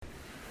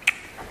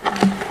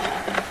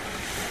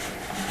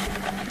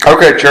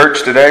Okay,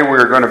 church, today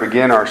we're going to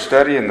begin our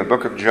study in the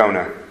book of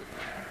Jonah.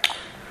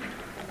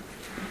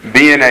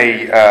 Being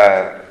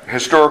a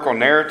historical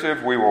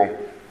narrative, we will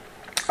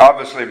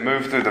obviously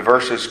move through the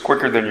verses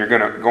quicker than you're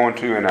going to go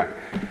into in a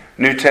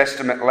New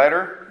Testament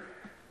letter.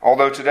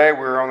 Although today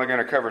we're only going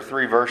to cover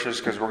 3 verses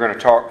because we're going to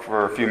talk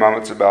for a few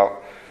moments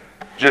about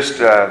just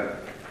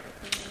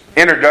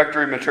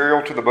introductory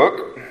material to the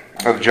book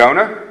of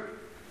Jonah.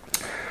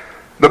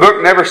 The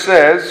book never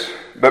says,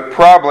 but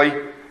probably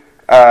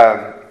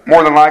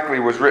more than likely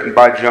was written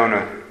by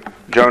Jonah.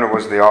 Jonah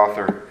was the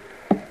author.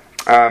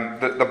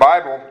 The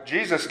Bible,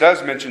 Jesus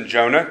does mention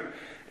Jonah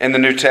in the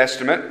New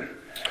Testament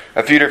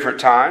a few different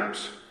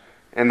times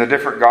in the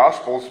different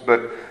Gospels,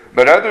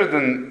 but other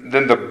than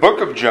the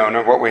book of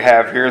Jonah, what we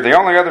have here, the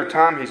only other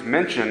time he's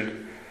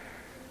mentioned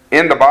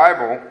in the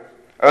Bible,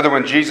 other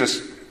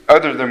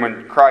than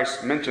when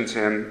Christ mentions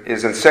him,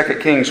 is in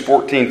 2 Kings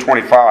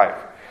 14:25.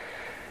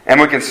 And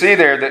we can see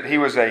there that he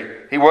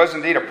was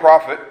indeed a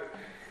prophet.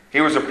 He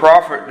was a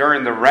prophet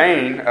during the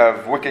reign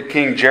of wicked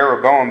King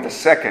Jeroboam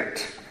II.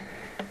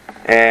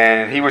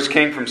 And he was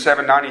king from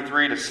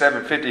 793 to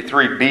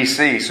 753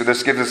 BC. So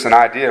this gives us an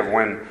idea of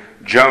when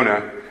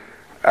Jonah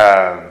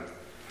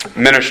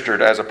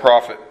ministered as a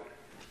prophet.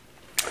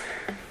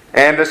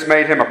 And this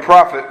made him a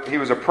prophet. He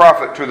was a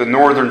prophet to the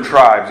northern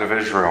tribes of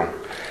Israel.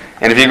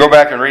 And if you go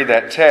back and read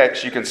that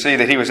text, you can see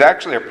that he was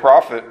actually a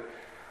prophet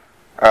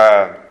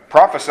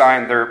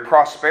prophesying their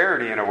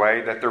prosperity in a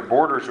way, that their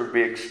borders would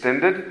be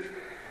extended.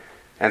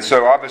 And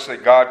so obviously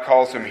God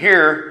calls him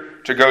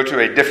here to go to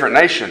a different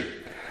nation.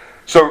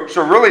 So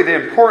really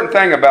the important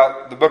thing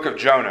about the book of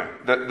Jonah,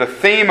 the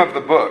theme of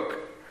the book,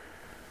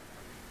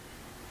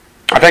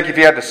 I think if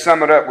you had to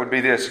sum it up, would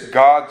be this: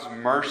 God's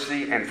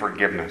mercy and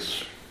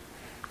forgiveness.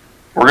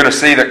 We're going to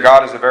see that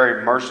God is a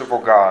very merciful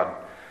God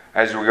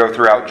as we go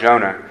throughout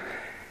Jonah.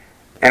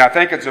 And I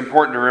think it's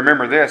important to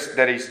remember this,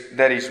 that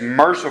He's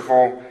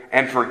merciful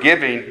and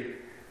forgiving,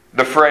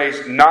 the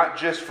phrase, not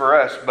just for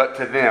us, but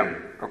to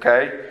them.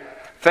 Okay?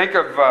 Think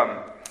of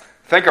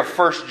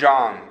 1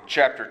 John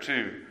chapter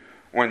 2,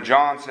 when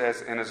John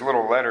says in his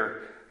little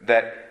letter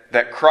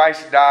that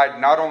Christ died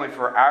not only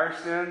for our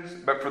sins,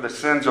 but for the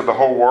sins of the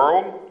whole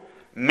world,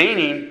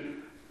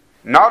 meaning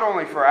not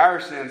only for our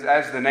sins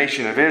as the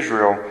nation of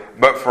Israel,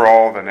 but for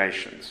all the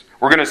nations.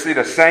 We're going to see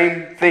the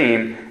same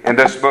theme in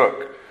this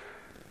book.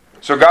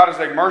 So God is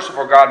a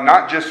merciful God,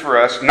 not just for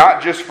us,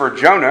 not just for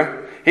Jonah.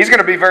 He's going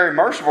to be very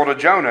merciful to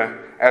Jonah,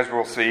 as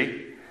we'll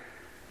see,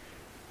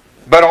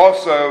 but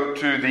also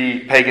to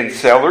the pagan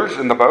sailors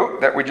in the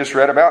boat that we just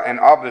read about, and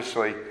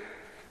obviously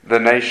the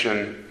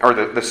nation, or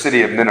the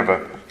city of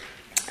Nineveh.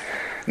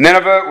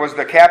 Nineveh was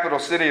the capital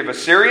city of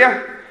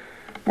Assyria,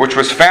 which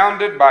was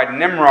founded by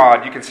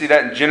Nimrod. You can see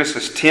that in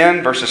Genesis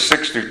 10, verses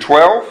 6 through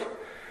 12,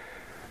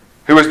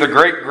 who was the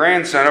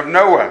great-grandson of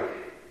Noah.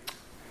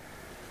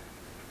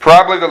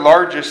 Probably the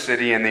largest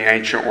city in the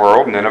ancient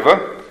world,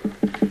 Nineveh,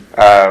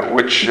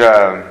 which,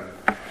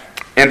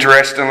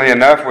 interestingly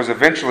enough, was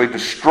eventually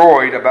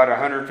destroyed about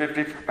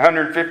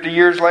 150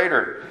 years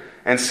later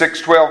in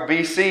 612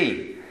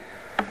 BC.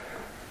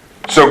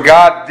 So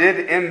God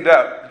did end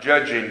up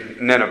judging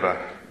Nineveh,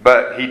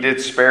 but He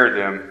did spare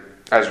them,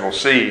 as we'll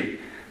see,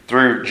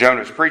 through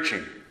Jonah's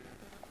preaching.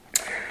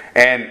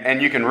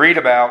 And you can read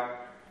about,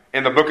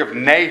 in the book of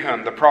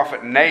Nahum, the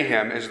prophet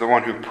Nahum is the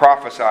one who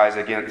prophesies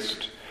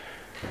against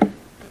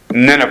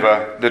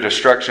Nineveh, the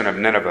destruction of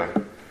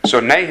Nineveh. So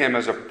Nahum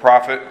is a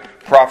prophet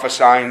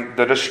prophesying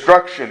the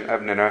destruction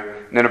of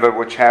Nineveh,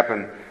 which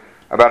happened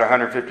about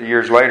 150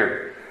 years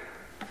later.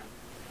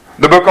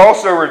 The book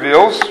also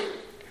reveals,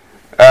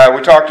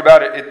 we talked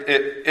about it,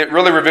 it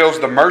really reveals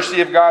the mercy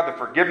of God, the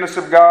forgiveness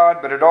of God,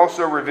 but it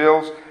also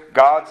reveals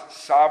God's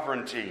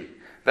sovereignty.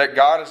 That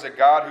God is a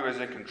God who is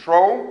in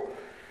control.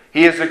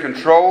 He is in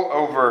control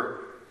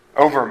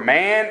over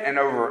man and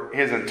over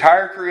His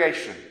entire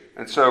creation.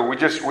 And so we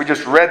just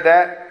read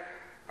that.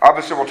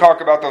 Obviously, we'll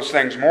talk about those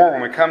things more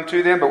when we come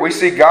to them, but we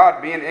see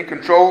God being in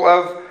control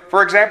of,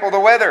 for example, the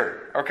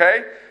weather.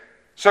 Okay?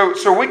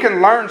 So we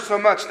can learn so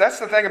much. That's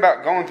the thing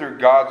about going through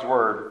God's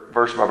Word,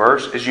 verse by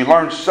verse, is you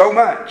learn so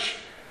much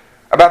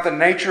about the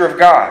nature of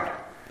God.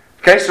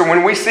 Okay? So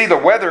when we see the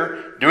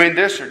weather doing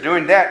this or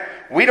doing that,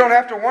 we don't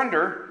have to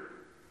wonder,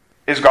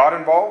 is God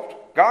involved?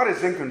 God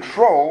is in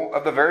control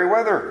of the very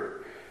weather.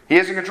 He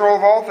is in control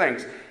of all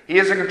things. He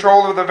is in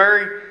control of the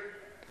very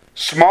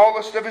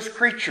smallest of His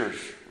creatures,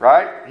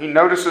 right? He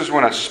notices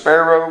when a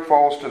sparrow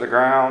falls to the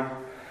ground.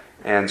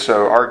 And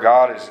so our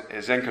God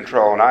is in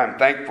control. And I am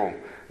thankful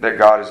that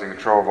God is in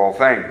control of all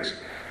things.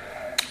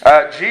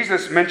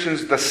 Jesus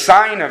mentions the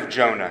sign of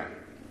Jonah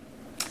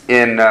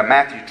in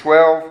Matthew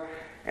 12.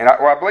 And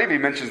I believe He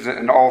mentions it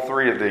in all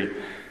 3 of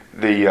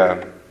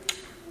the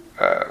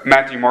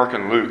Matthew, Mark,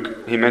 and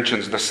Luke. He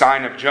mentions the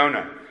sign of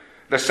Jonah.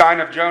 The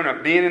sign of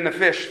Jonah being in the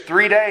fish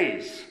 3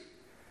 days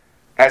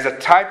as a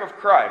type of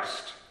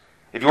Christ.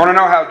 If you want to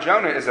know how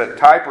Jonah is a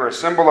type or a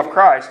symbol of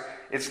Christ,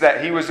 it's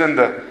that he was in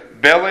the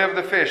belly of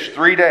the fish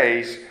 3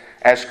 days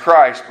as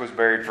Christ was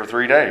buried for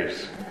 3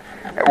 days.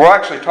 We'll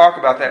actually talk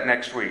about that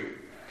next week.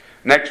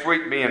 Next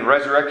week being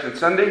Resurrection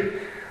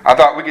Sunday, I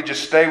thought we could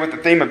just stay with the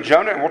theme of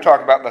Jonah, and we'll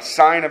talk about the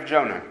sign of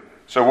Jonah.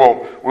 So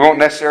we won't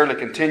necessarily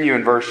continue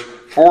in verse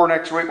 4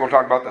 next week. We'll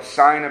talk about the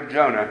sign of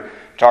Jonah,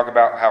 talk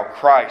about how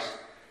Christ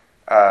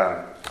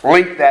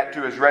linked that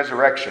to his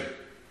resurrection.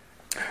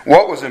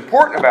 What was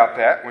important about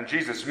that, when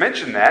Jesus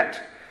mentioned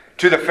that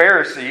to the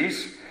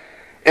Pharisees,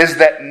 is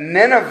that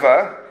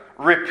Nineveh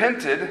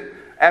repented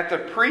at the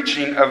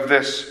preaching of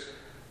this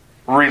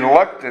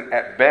reluctant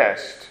at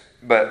best,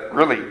 but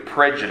really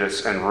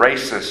prejudiced and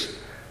racist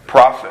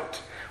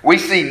prophet. We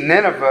see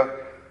Nineveh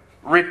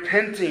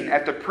repenting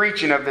at the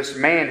preaching of this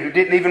man who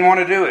didn't even want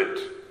to do it.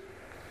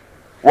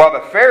 While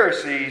the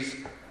Pharisees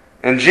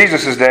in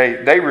Jesus'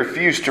 day, they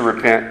refused to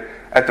repent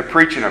at the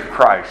preaching of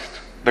Christ,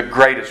 the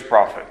greatest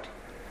prophet.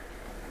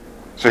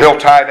 So he'll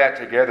tie that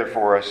together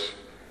for us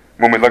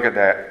when we look at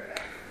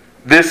that.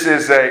 There's a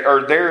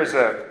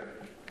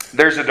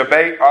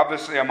debate,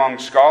 obviously, among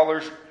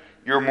scholars.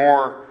 Your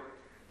more,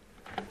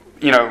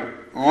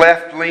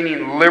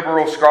 left-leaning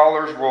liberal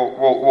scholars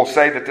will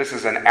say that this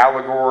is an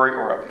allegory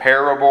or a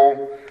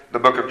parable, the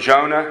book of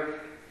Jonah,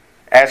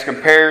 as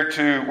compared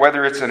to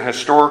whether it's an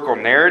historical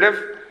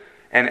narrative.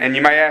 And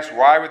you may ask,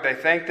 why would they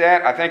think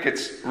that? I think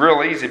it's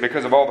real easy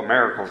because of all the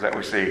miracles that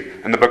we see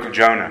in the book of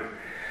Jonah.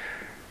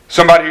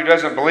 Somebody who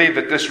doesn't believe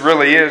that this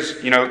really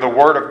is, the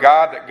Word of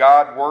God, that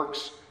God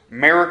works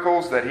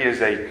miracles, that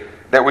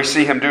that we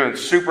see Him doing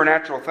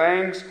supernatural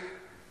things,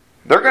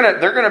 they're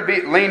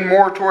gonna lean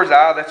more towards,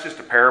 that's just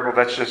a parable,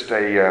 that's just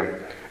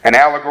an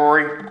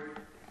allegory.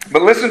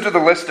 But listen to the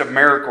list of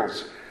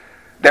miracles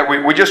that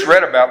we just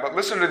read about. But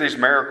listen to these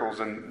miracles,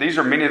 and these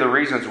are many of the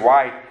reasons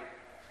why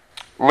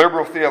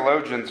liberal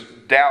theologians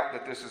doubt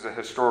that this is a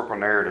historical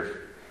narrative.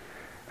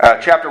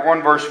 Chapter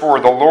 1, verse 4,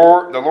 the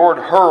Lord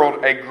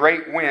hurled a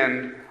great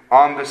wind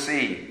on the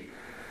sea.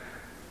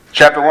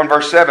 Chapter 1,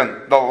 verse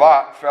 7, the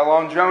lot fell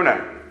on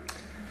Jonah.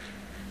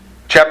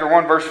 Chapter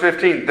 1, verse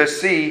 15, the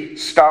sea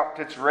stopped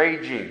its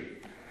raging.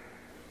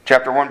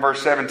 Chapter 1,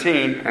 verse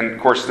 17, and of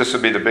course this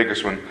would be the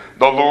biggest one,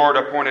 the Lord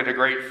appointed a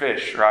great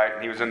fish, right?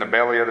 He was in the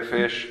belly of the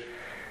fish.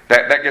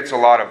 That gets a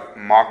lot of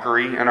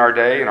mockery in our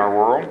day, in our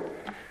world.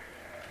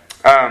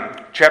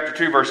 Chapter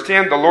 2, verse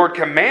 10, the Lord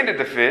commanded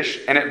the fish,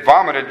 and it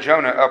vomited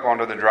Jonah up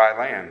onto the dry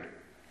land.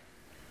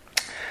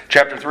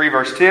 Chapter 3,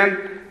 verse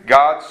 10,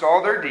 God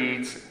saw their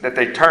deeds, that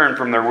they turned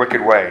from their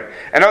wicked way.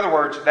 In other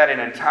words, that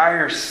an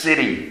entire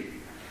city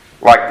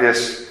like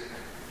this,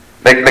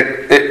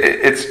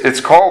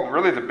 it's called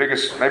really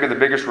maybe the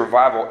biggest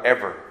revival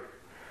ever.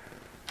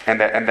 And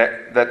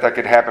that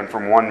could happen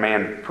from one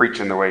man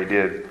preaching the way he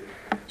did.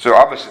 So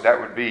obviously that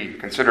would be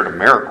considered a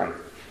miracle.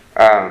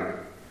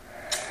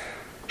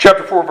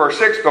 Chapter 4, verse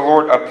 6, the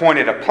Lord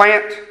appointed a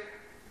plant.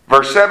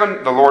 Verse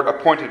 7, the Lord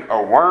appointed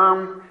a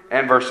worm.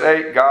 And verse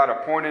 8, God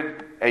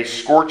appointed a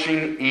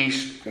scorching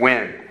east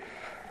wind.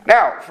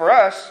 Now, for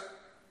us,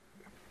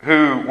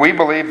 who we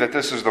believe that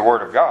this is the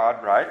Word of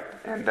God, right?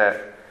 And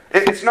that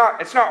it's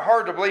not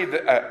hard to believe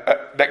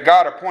that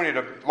God appointed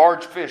a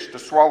large fish to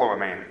swallow a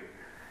man.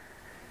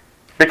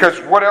 Because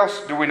what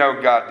else do we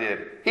know God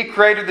did? He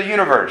created the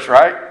universe,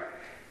 right?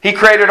 He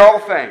created all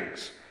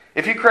things.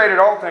 If He created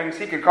all things,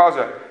 He can cause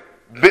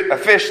a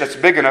fish that's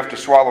big enough to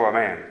swallow a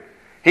man.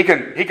 He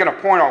can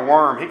appoint a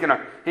worm. He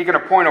can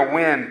appoint a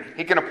wind.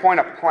 He can appoint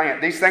a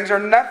plant. These things are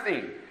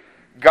nothing.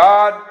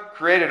 God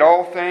created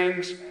all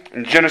things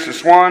in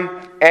Genesis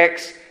 1,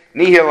 ex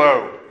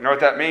nihilo. You know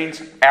what that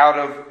means? Out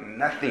of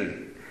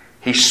nothing.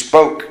 He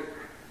spoke,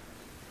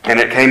 and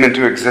it came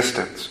into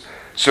existence.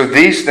 So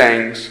these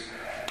things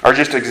are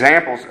just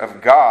examples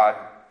of God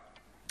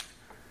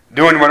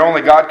doing what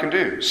only God can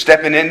do,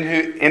 stepping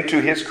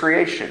into His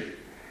creation.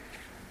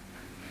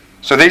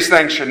 So these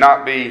things should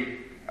not be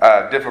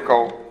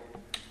difficult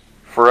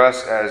for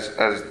us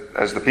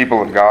as the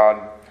people of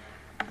God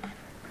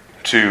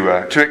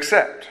to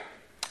accept.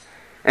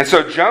 And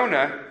so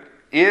Jonah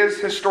is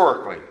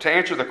historically, to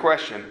answer the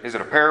question, is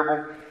it a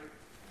parable?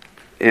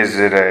 Is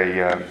it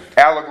a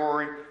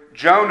allegory?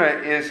 Jonah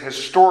is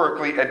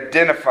historically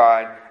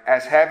identified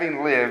as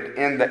having lived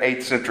in the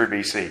 8th century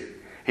BC.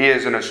 He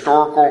is an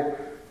historical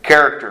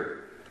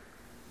character.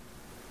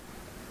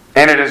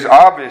 And it is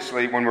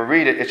obviously, when we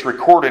read it, it's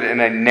recorded in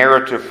a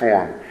narrative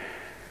form.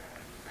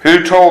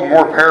 Who told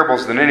more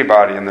parables than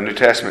anybody in the New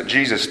Testament?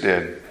 Jesus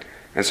did.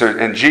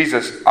 And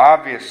Jesus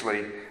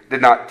obviously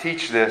did not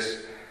teach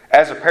this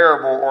as a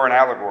parable or an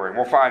allegory.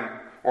 We'll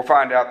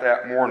find out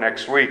that more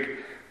next week.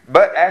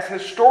 But as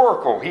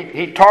historical,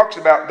 he talks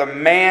about the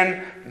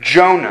man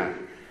Jonah.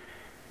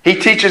 He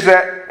teaches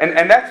that,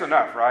 and that's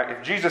enough, right?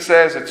 If Jesus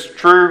says it's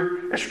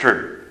true, it's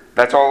true.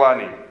 That's all I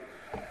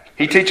need.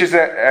 He teaches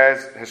that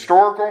as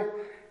historical,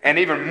 and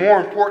even more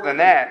important than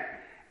that,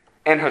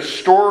 an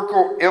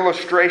historical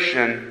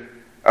illustration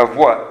of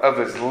what? Of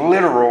His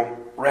literal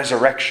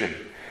resurrection.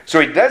 So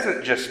he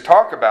doesn't just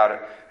talk about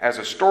it as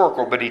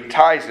historical, but he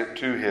ties it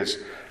to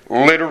His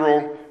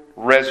literal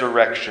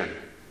resurrection.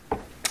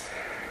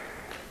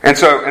 And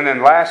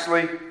then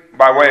lastly,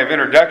 by way of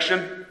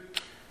introduction,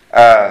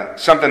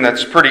 something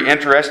that's pretty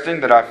interesting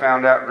that I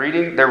found out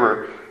reading, there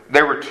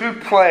there were two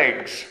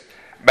plagues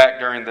back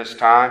during this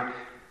time.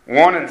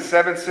 One in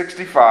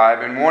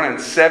 765 and one in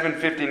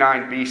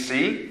 759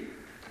 BC.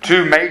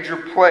 Two major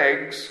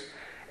plagues.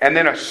 And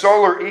then a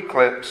solar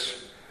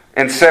eclipse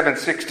in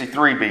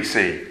 763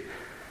 BC.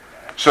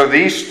 So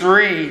these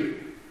three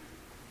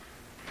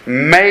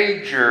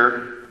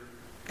major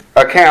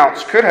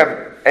accounts could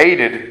have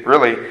aided,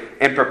 really,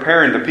 in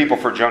preparing the people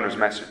for Jonah's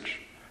message.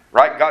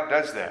 Right? God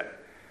does that.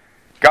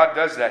 God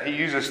does that. He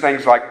uses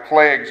things like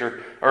plagues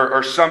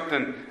or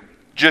something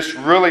just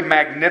really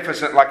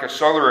magnificent like a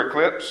solar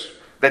eclipse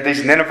that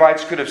these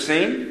Ninevites could have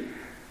seen,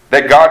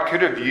 that God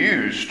could have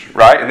used,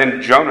 right? And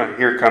then Jonah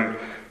here comes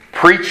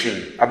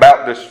preaching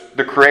about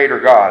the Creator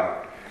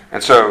God.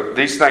 And so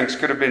these things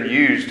could have been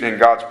used in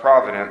God's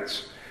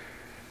providence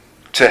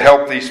to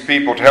help these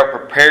people, to help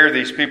prepare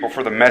these people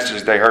for the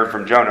message they heard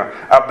from Jonah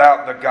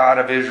about the God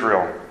of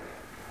Israel.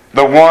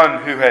 The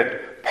one who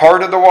had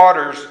parted the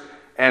waters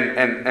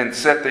and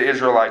set the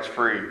Israelites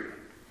free.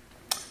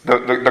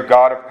 The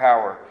God of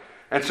power.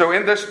 And so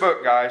in this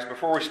book, guys,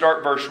 before we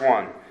start verse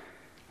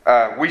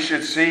 1, we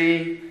should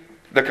see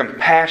the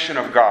compassion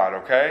of God,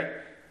 okay?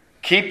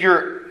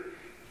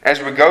 As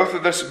we go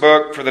through this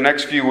book for the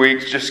next few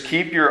weeks, just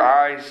keep your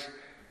eyes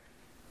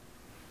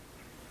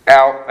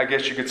out, I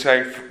guess you could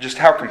say, just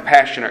how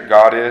compassionate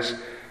God is.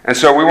 And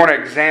so we want to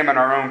examine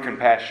our own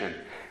compassion.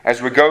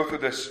 As we go through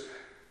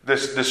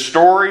this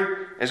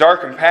story, is our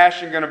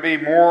compassion going to be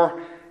more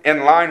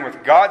in line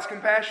with God's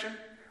compassion?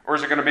 Or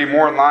is it going to be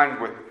more in line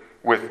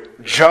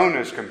with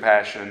Jonah's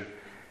compassion,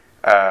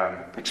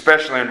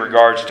 especially in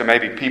regards to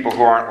maybe people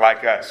who aren't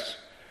like us?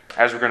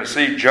 As we're going to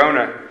see,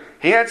 Jonah,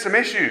 he had some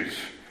issues.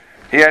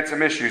 He had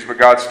some issues, but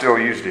God still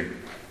used him.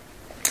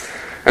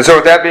 And so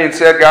with that being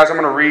said, guys, I'm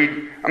going to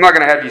read. I'm not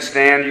going to have you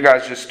stand. You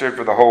guys just stood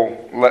for the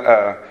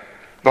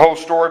whole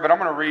story, but I'm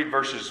going to read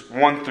verses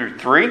 1 through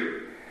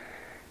 3,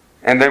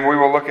 and then we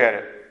will look at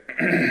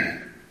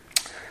it.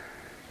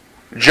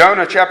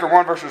 Jonah chapter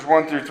 1, verses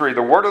 1 through 3.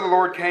 The word of the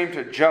Lord came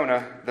to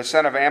Jonah, the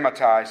son of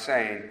Amittai,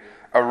 saying,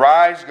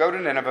 Arise, go to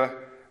Nineveh,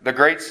 the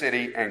great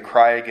city, and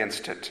cry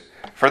against it,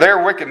 for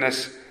their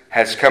wickedness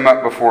has come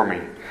up before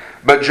me.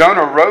 But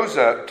Jonah rose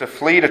up to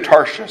flee to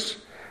Tarshish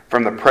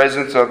from the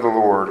presence of the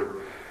Lord.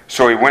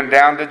 So he went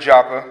down to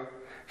Joppa,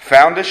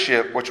 found a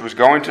ship which was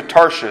going to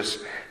Tarshish,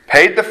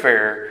 paid the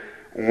fare,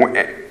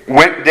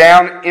 went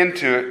down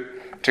into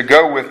it to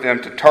go with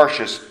them to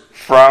Tarshish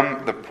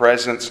from the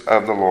presence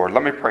of the Lord.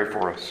 Let me pray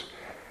for us.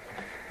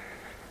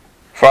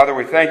 Father,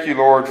 we thank you,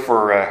 Lord,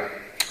 for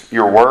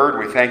your word.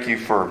 We thank you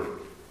for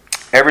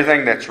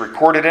everything that's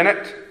recorded in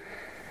it.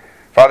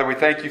 Father, we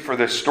thank you for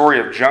this story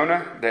of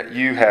Jonah that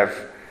you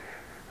have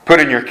put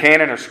in your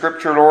canon of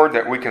Scripture, Lord,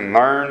 that we can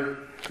learn,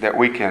 that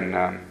we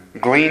can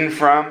glean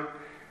from.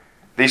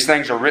 These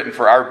things are written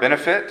for our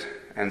benefit.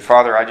 And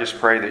Father, I just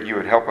pray that you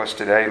would help us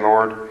today,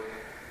 Lord,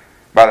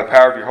 by the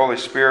power of your Holy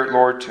Spirit,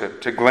 Lord,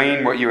 to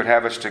glean what you would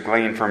have us to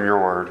glean from your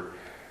word.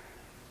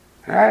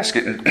 And I ask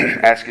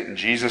it in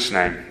Jesus'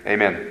 name.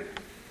 Amen.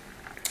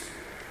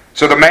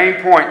 So the main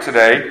point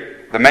today,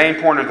 the main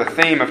point of the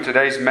theme of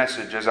today's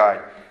message as I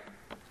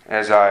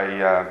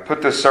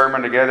put this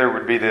sermon together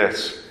would be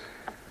this.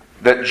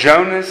 That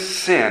Jonah's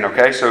sin,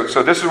 okay, so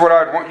this is what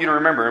I'd want you to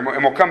remember,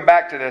 and we'll come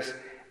back to this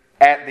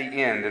at the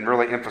end and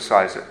really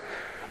emphasize it.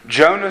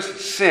 Jonah's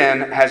sin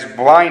has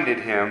blinded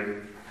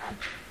him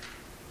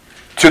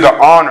to the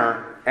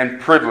honor and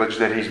privilege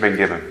that he's been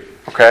given.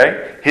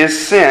 Okay?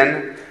 His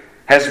sin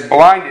has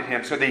blinded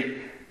him so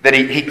that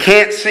he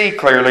can't see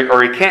clearly,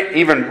 or he can't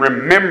even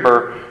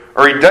remember,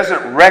 or he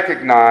doesn't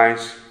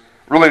recognize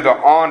really the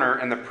honor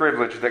and the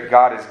privilege that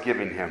God is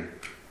giving him.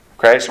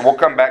 Okay? So we'll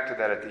come back to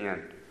that at the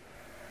end.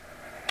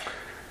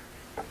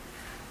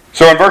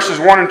 So in verses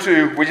 1 and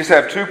 2, we just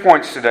have 2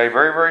 points today,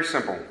 very, very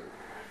simple.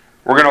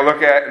 We're going to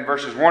look at, in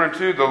verses 1 and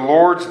 2, the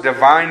Lord's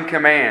divine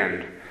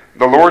command.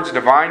 The Lord's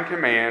divine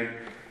command.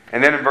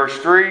 And then in verse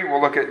 3,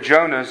 we'll look at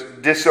Jonah's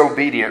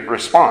disobedient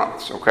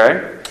response.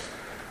 Okay?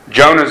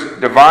 Jonah's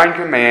divine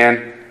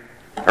command,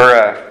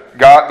 or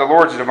the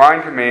Lord's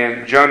divine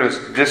command, Jonah's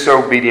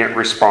disobedient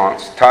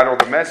response. The title of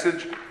the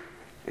message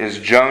is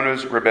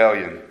Jonah's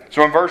rebellion.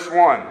 So in verse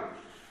 1,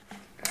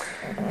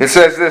 it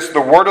says this,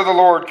 the word of the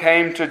Lord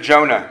came to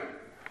Jonah,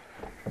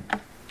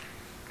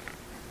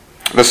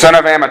 the son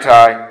of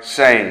Amittai,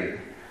 saying.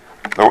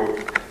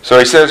 So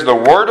he says, the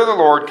word of the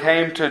Lord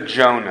came to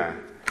Jonah.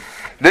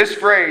 This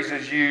phrase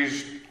is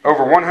used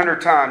over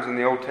 100 times in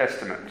the Old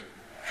Testament.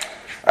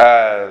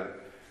 I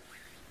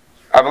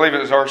believe it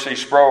was R.C.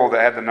 Sproul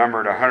that had the number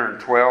at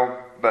 112.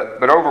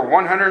 But over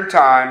 100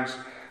 times,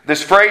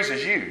 this phrase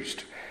is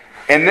used.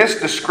 And this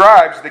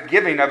describes the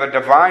giving of a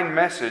divine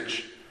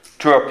message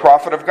to a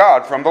prophet of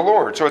God from the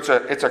Lord. So it's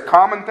a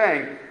common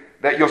thing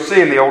that you'll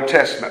see in the Old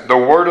Testament. The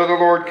word of the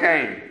Lord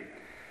came.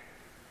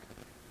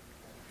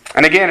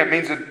 And again, it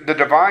means the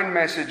divine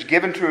message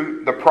given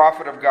to the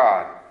prophet of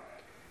God.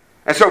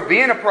 And so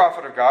being a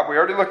prophet of God, we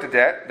already looked at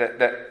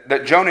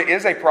that Jonah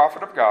is a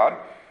prophet of God.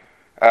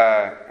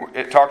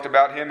 It talked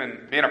about him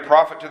and being a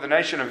prophet to the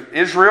nation of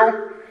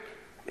Israel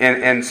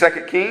in 2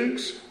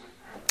 Kings.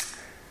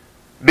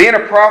 Being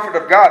a prophet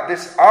of God,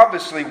 this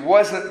obviously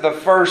wasn't the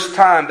first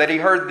time that he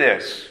heard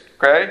this.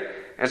 Okay?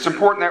 It's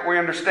important that we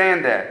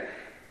understand that.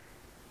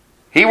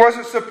 He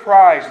wasn't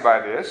surprised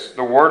by this,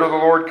 the word of the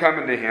Lord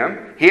coming to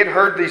him. He had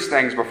heard these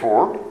things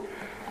before.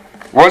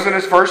 Wasn't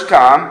his first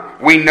time.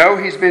 We know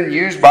he's been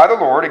used by the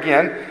Lord,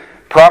 again,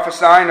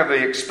 prophesying of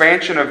the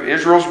expansion of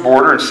Israel's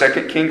border in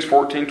 2 Kings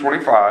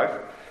 14:25.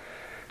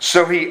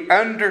 So he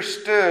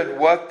understood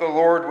what the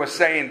Lord was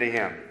saying to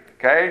him.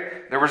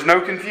 Okay? There was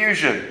no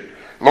confusion.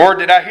 Lord,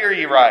 did I hear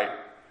you right?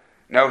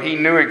 No, he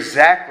knew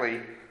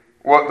exactly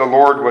what the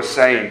Lord was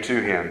saying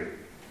to him.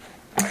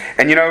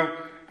 And you know,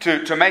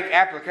 to make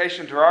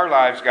application to our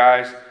lives,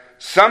 guys,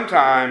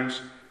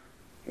 sometimes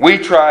we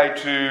try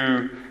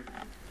to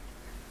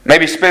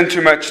maybe spend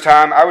too much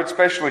time. I would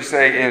especially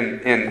say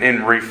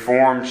in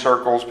reform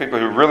circles, people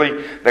who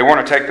really, they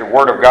want to take the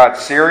Word of God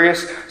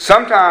serious.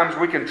 Sometimes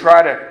we can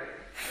try to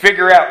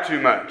figure out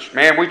too much.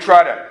 Man, we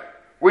try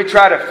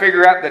to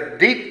figure out the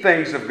deep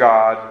things of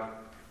God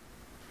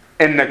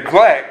and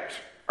neglect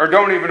or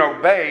don't even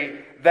obey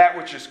that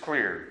which is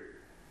clear.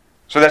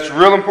 So that's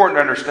real important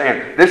to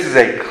understand. This is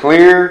a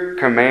clear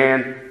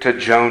command to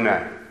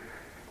Jonah.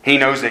 He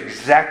knows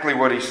exactly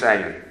what he's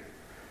saying.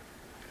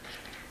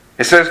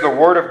 It says the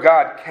Word of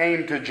God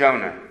came to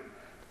Jonah.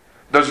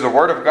 Does the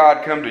Word of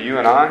God come to you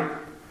and I?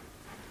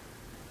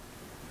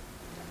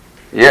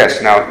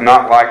 Yes. Now,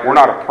 not like we're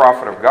not a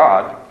prophet of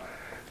God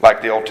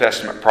like the Old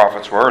Testament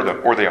prophets were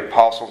or the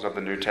apostles of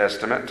the New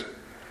Testament.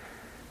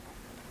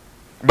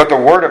 But the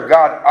Word of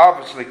God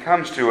obviously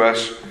comes to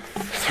us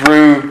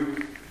through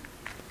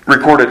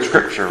recorded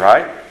Scripture,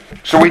 right?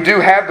 So we do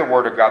have the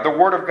Word of God. The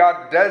Word of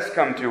God does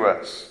come to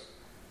us.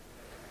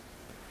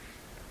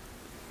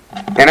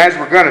 And as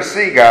we're going to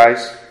see,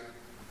 guys,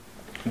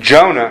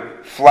 Jonah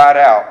flat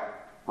out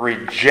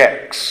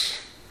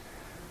rejects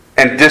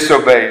and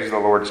disobeys the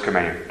Lord's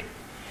command.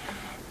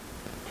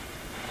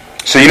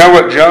 So you know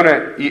what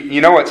Jonah,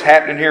 you know what's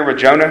happening here with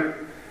Jonah?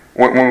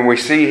 When we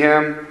see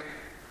him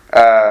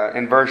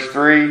in verse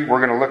 3, we're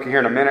going to look here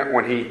in a minute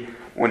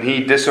when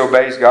he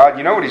disobeys God.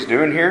 You know what he's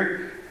doing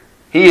here?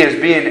 He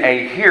is being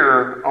a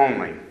hearer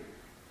only.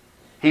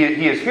 He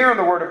is hearing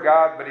the Word of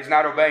God, but he's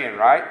not obeying,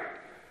 right?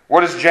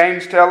 What does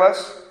James tell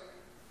us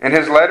in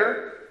his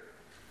letter?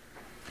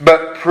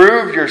 But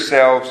prove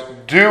yourselves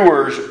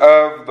doers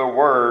of the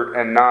Word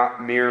and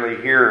not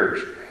merely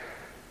hearers.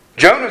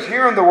 Jonah's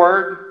hearing the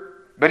Word,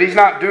 but he's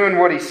not doing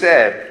what he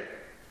said.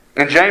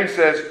 And James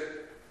says,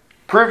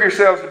 prove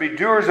yourselves to be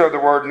doers of the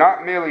Word,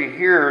 not merely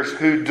hearers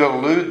who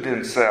delude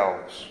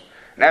themselves.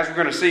 And as we're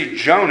going to see,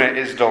 Jonah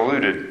is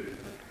deluded.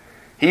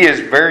 He is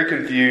very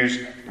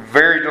confused,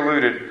 very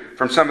deluded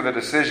from some of the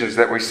decisions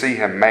that we see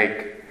him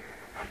make.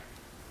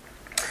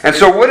 And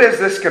so what is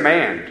this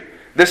command?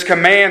 This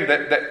command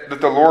that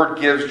the Lord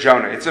gives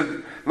Jonah.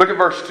 Look at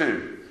verse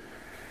 2.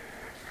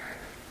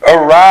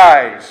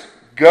 Arise,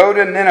 go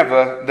to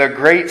Nineveh, the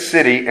great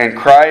city, and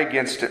cry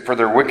against it, for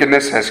their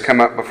wickedness has come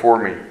up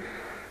before me.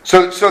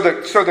 So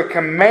the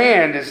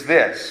command is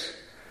this.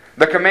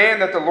 The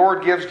command that the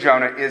Lord gives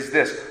Jonah is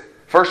this.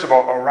 First of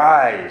all,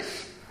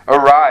 arise.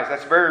 Arise.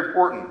 That's very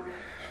important.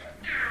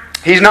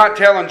 He's not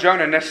telling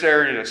Jonah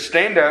necessarily to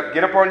stand up,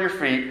 get up on your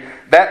feet.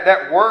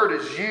 That word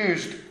is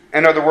used,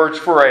 in other words,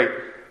 for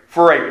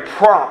a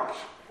prompt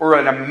or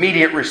an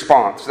immediate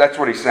response. That's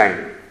what he's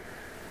saying.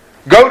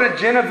 Go to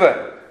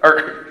Nineveh,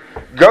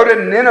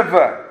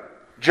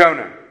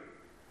 Jonah.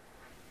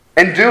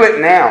 And do it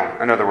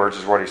now, in other words,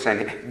 is what he's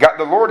saying.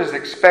 The Lord is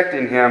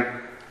expecting him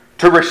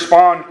to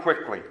respond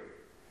quickly.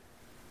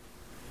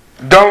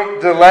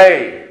 Don't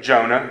delay,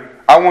 Jonah.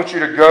 I want you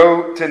to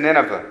go to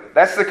Nineveh.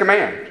 That's the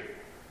command.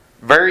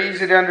 Very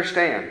easy to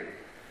understand.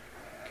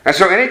 And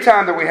so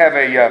anytime that we have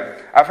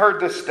I've heard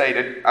this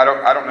stated. I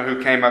don't know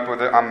who came up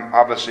with it. I'm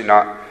obviously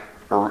not.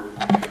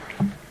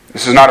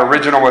 This is not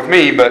original with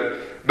me, but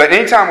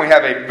anytime we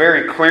have a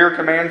very clear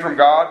command from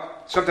God,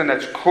 something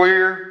that's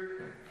clear,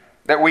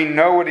 that we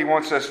know what He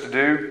wants us to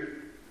do.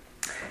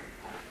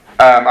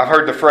 I've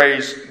heard the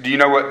phrase, do you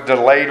know what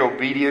delayed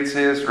obedience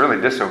is?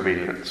 Really,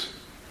 disobedience.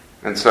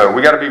 And so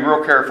we got to be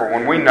real careful.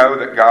 When we know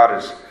that God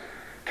has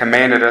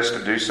commanded us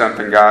to do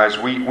something, guys,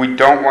 we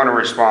don't want to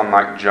respond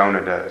like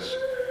Jonah does.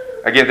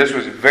 Again, this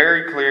was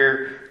very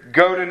clear.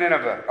 Go to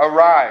Nineveh.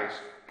 Arise.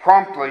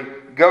 Promptly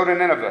go to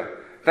Nineveh.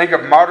 Think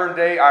of modern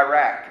day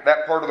Iraq,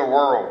 that part of the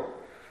world.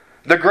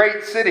 The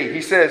great city.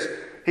 He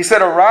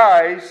said,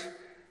 arise,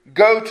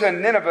 go to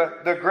Nineveh,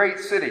 the great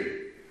city.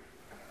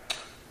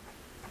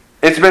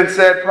 It's been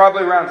said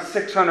probably around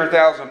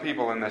 600,000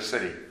 people in this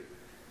city.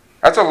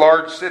 That's a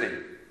large city.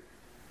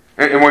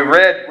 And we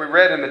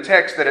read in the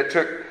text that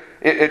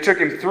it took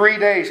him 3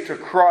 days to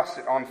cross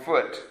it on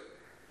foot.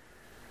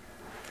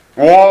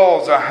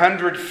 Walls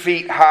 100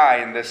 feet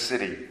high in this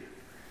city,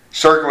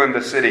 circling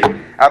the city.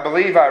 I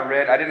believe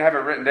I didn't have it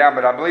written down,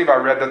 but I believe I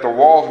read that the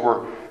walls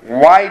were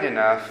wide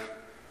enough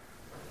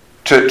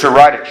to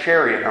ride a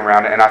chariot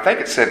around it. And I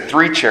think it said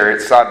 3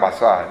 chariots side by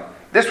side.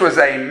 This was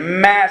a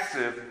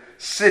massive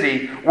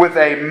city with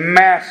a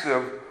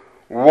massive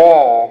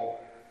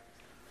wall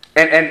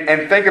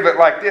And think of it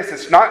like this.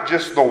 It's not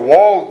just the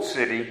walled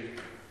city,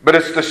 but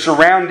it's the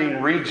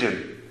surrounding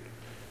region.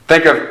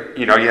 Think of,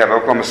 you have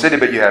Oklahoma City,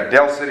 but you have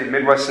Del City,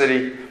 Midwest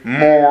City,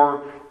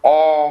 Moore,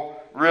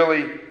 all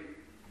really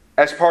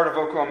as part of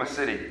Oklahoma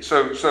City.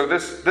 So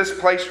this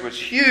place was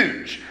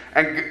huge.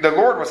 And the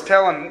Lord was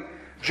telling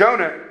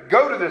Jonah,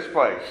 go to this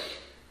place.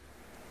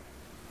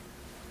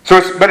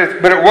 But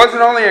it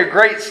wasn't only a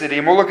great city,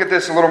 and we'll look at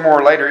this a little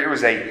more later. It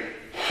was a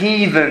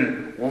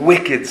heathen,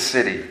 wicked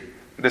city,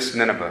 this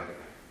Nineveh.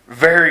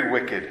 Very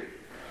wicked.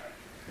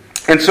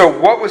 And so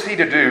what was he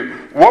to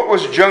do? What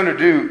was Jonah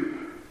do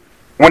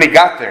when he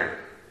got there?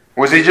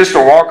 Was he just to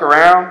walk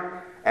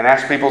around and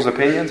ask people's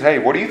opinions? Hey,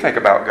 what do you think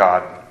about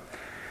God?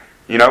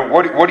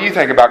 What do you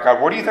think about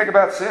God? What do you think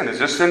about sin? Is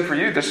this sin for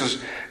you?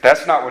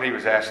 That's not what he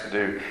was asked to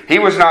do. He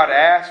was not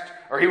asked,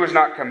 or he was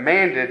not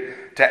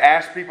commanded to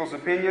ask people's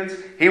opinions.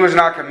 He was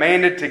not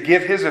commanded to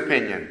give his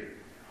opinion.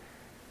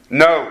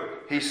 No,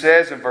 he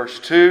says in verse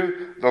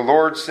 2, the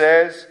Lord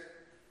says,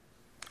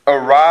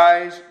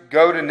 arise,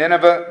 go to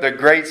Nineveh, the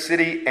great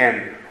city,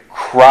 and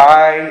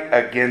cry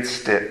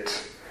against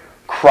it.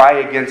 Cry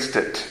against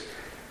it.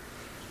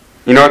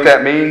 You know what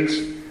that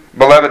means?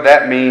 Beloved,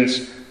 that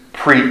means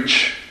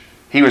preach.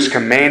 He was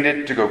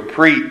commanded to go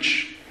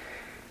preach.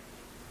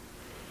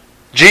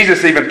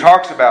 Jesus even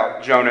talks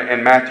about Jonah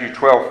in Matthew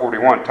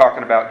 12:41,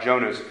 talking about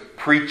Jonah's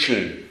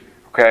preaching.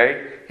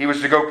 Okay? He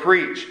was to go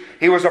preach.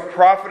 He was a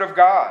prophet of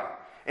God.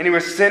 And he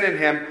was sending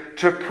him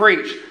to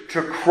preach,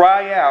 to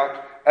cry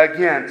out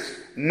against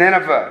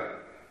Nineveh.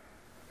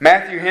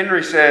 Matthew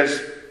Henry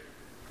says,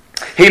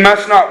 he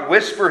must not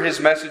whisper his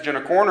message in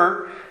a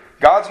corner.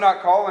 God's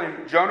not calling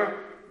him, Jonah,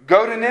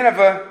 go to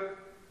Nineveh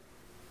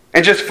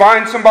and just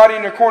find somebody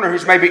in a corner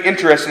who's maybe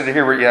interested to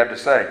hear what you have to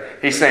say.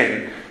 He's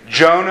saying,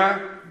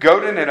 Jonah, go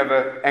to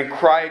Nineveh and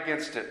cry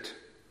against it.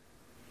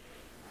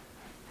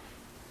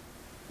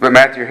 But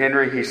Matthew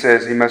Henry, he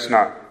says he must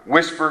not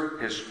whisper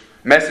his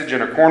message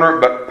in a corner,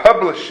 but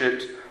publish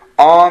it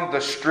on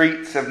the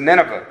streets of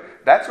Nineveh.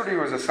 That's what he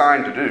was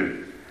assigned to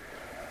do.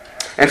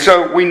 And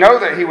so we know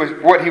that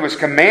what he was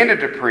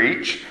commanded to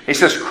preach. He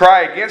says,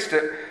 cry against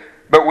it.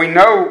 But we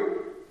know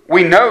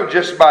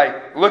just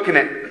by looking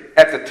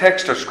at the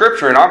text of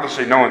Scripture, and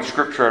obviously knowing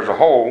Scripture as a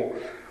whole,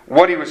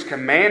 what he was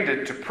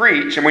commanded to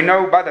preach. And we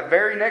know by the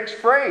very next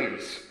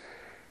phrase,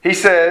 he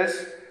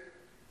says,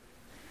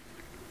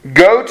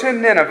 go to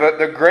Nineveh,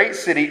 the great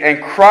city,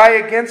 and cry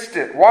against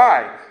it.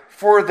 Why?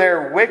 For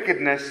their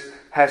wickedness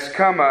has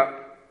come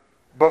up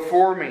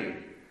before me.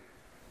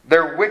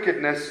 Their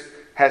wickedness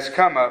has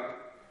come up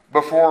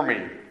before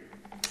me.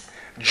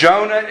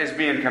 Jonah is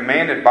being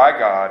commanded by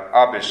God,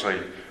 obviously,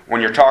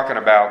 when you're talking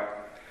about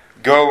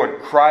go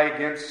and cry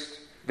against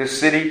this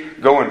city,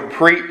 go and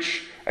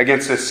preach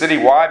against this city.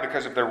 Why?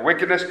 Because of their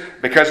wickedness,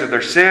 because of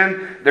their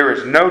sin. There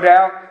is no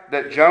doubt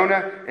that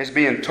Jonah is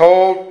being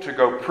told to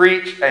go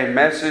preach a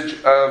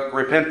message of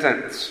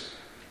repentance.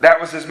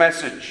 That was his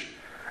message.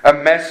 A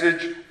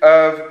message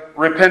of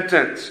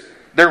repentance.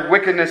 Their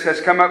wickedness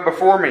has come up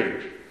before me.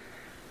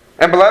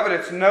 And beloved,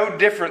 it's no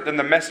different than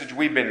the message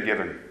we've been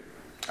given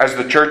as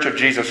the Church of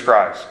Jesus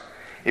Christ.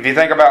 If you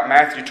think about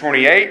Matthew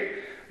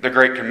 28, the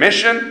Great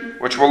Commission,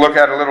 which we'll look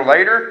at a little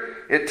later,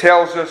 it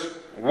tells us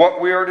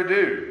what we are to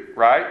do,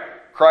 right?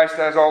 Christ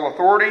has all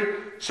authority,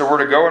 so we're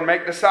to go and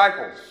make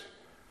disciples.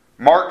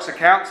 Mark's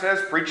account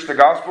says, preach the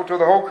gospel to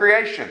the whole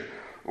creation.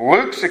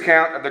 Luke's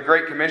account of the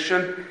Great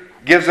Commission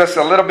gives us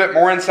a little bit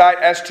more insight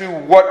as to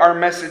what our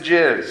message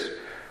is.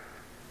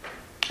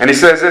 And he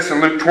says this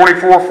in Luke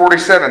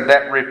 24:47,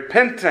 that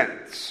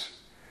repentance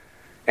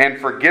and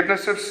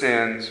forgiveness of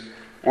sins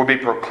will be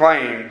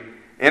proclaimed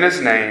in His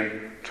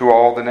name to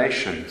all the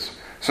nations.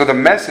 So the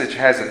message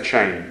hasn't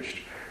changed.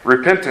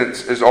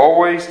 Repentance is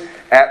always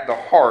at the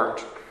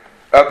heart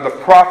of the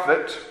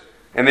prophet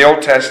in the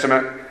Old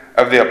Testament,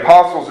 of the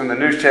apostles in the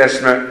New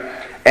Testament,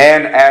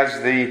 and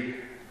as the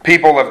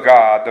people of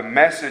God. The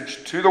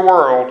message to the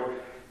world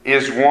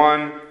is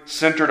one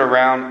centered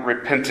around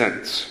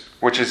repentance,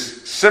 which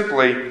is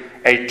simply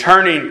a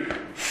turning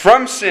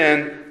from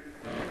sin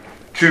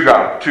to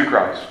God, to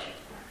Christ.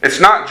 It's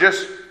not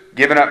just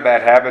giving up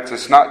bad habits.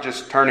 It's not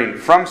just turning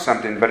from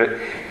something, but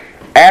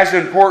as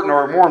important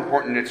or more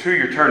important, it's who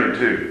you're turning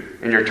to.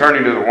 And you're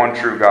turning to the one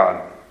true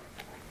God.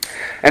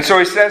 And so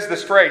he says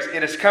this phrase,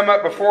 it has come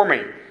up before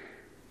me.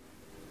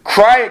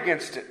 Cry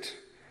against it.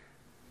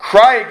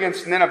 Cry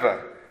against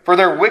Nineveh, for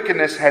their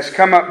wickedness has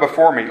come up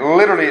before me.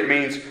 Literally it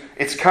means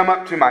it's come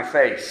up to my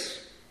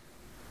face.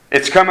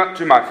 It's come up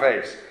to my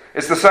face.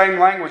 It's the same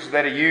language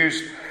that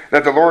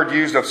the Lord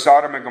used of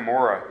Sodom and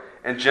Gomorrah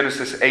in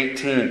Genesis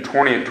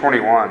 18:20 and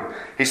 21.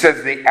 He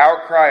says, the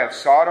outcry of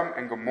Sodom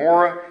and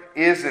Gomorrah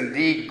is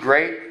indeed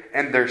great,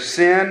 and their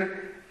sin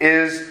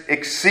is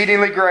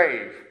exceedingly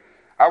grave.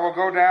 I will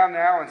go down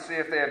now and see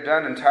if they have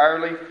done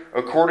entirely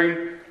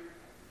according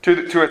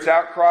to its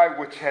outcry,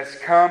 which has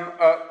come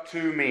up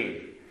to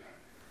me.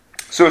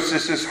 So it's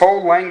just this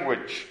whole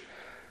language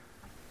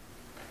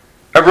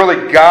of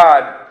really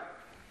God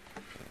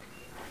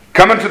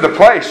coming to the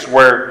place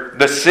where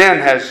the sin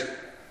has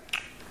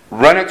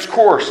run its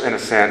course in a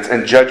sense,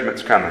 and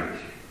judgment's coming.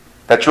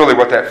 That's really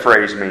what that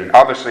phrase means.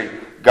 Obviously,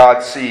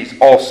 God sees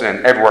all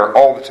sin everywhere,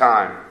 all the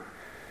time.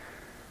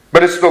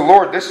 But it's the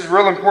Lord. This is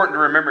real important to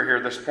remember here,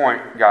 this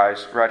point,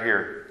 guys, right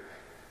here.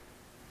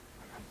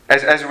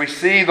 As we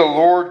see the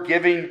Lord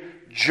giving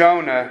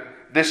Jonah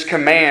this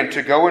command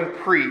to go and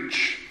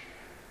preach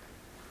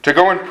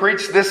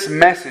this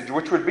message,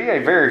 which would be a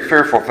very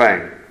fearful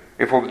thing,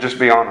 if we'll just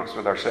be honest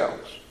with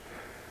ourselves.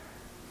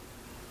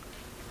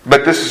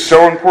 But this is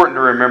so important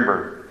to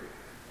remember,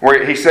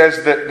 where he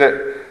says that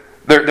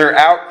their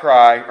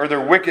outcry or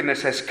their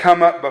wickedness has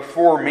come up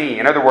before me.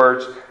 In other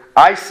words,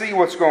 I see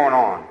what's going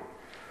on.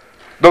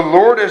 The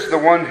Lord is the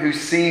one who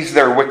sees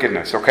their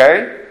wickedness,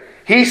 okay?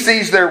 He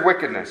sees their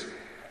wickedness.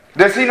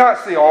 Does He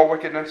not see all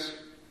wickedness?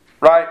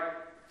 Right?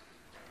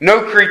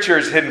 No creature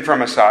is hidden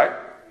from His sight,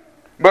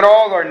 but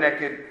all are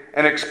naked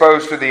and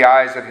exposed to the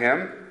eyes of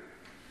Him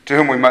to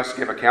whom we must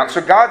give account.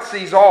 So God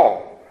sees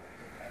all.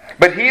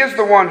 But He is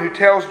the one who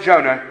tells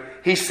Jonah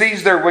He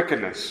sees their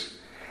wickedness.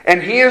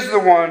 And He is the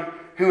one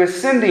who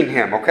is sending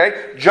him,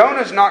 okay?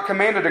 Jonah's not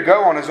commanded to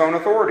go on his own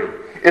authority.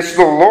 It's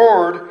the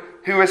Lord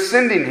who is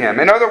sending him.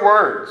 In other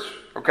words,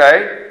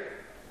 okay?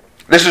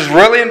 This is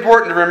really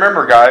important to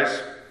remember,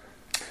 guys.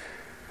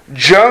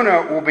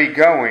 Jonah will be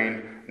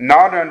going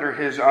not under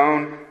his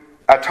own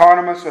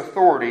autonomous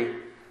authority,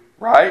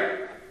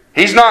 right?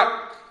 He's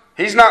not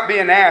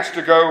being asked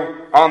to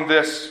go on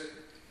this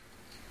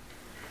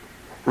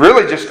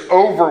really just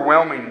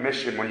overwhelming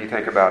mission when you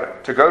think about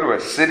it. To go to a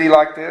city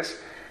like this,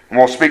 and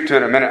we'll speak to it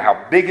in a minute,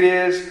 how big it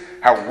is,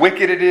 how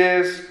wicked it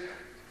is.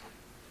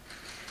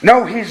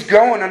 No, he's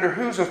going under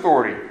whose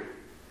authority?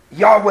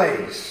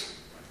 Yahweh's.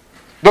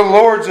 The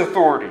Lord's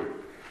authority.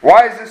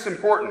 Why is this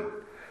important?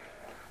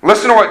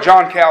 Listen to what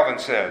John Calvin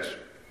says.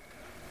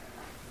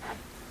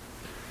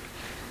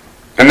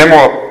 And then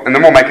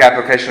we'll make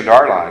application to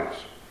our lives.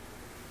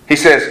 He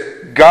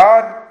says,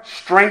 God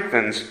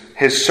strengthens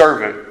His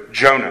servant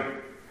Jonah,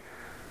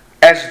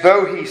 as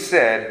though He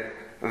said,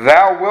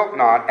 Thou wilt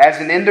not, as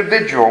an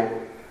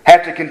individual,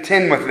 have to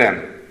contend with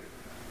them.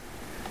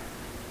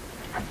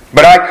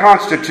 But I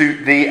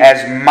constitute thee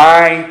as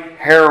my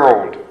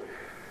herald,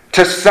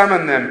 to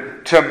summon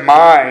them to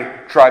my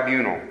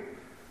tribunal.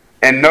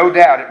 And no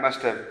doubt it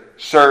must have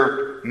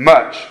served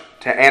much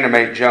to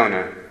animate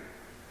Jonah,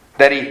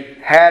 that he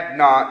had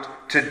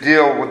not to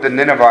deal with the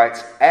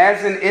Ninevites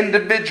as an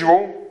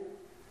individual,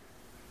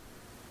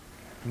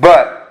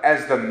 but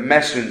as the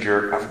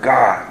messenger of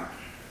God.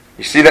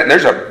 You see that?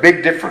 There's a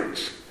big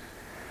difference.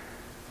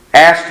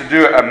 Asked to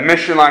do a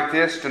mission like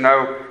this to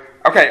know,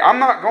 okay, I'm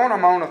not going on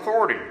my own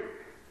authority.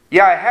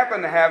 Yeah, I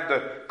happen to have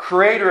the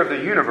creator of the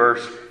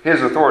universe,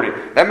 His authority.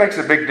 That makes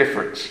a big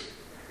difference.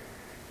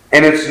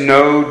 And it's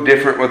no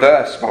different with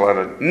us,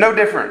 beloved. No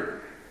different.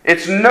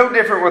 It's no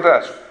different with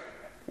us.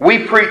 We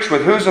preach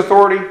with whose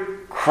authority?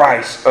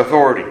 Christ's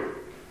authority.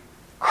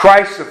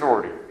 Christ's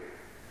authority.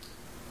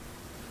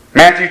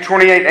 Matthew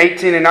 28,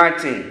 18 and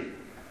 19.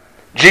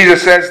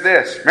 Jesus says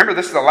this. Remember,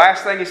 this is the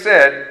last thing He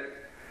said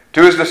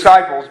to His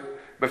disciples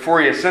before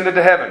He ascended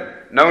to heaven,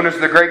 known as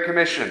the Great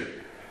Commission.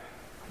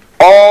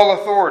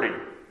 All authority.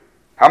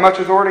 How much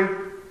authority?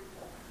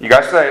 You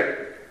guys say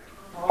it.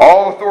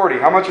 All authority.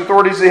 How much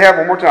authority does He have?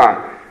 One more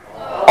time.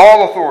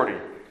 All authority.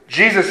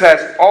 Jesus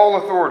has all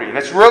authority. And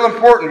it's real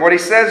important what He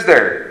says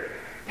there.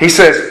 He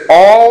says,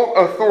 all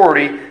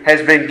authority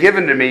has been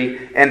given to me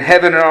in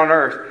heaven and on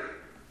earth.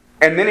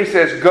 And then He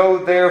says,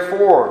 go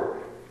therefore.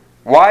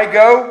 Why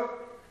go?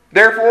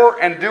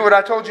 Therefore, and do what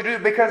I told you to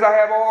do, because I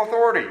have all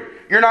authority.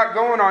 You're not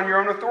going on your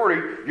own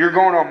authority. You're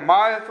going on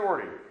my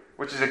authority,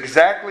 which is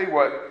exactly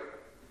what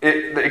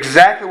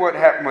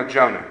happened with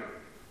Jonah.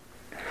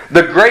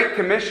 The Great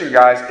Commission,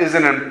 guys, is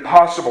an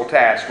impossible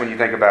task when you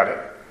think about it.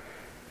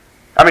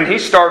 I mean, He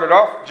started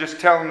off just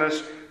telling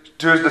this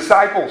to His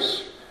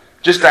disciples.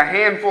 Just a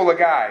handful of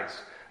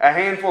guys. A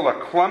handful of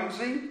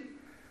clumsy,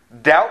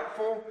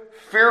 doubtful,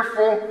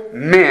 fearful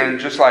men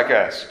just like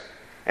us.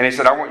 And He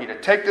said, I want you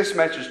to take this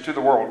message to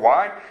the world.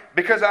 Why?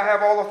 Because I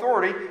have all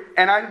authority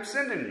and I'm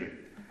sending you.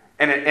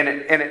 And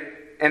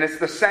it's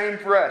the same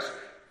for us.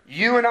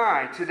 You and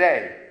I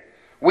today,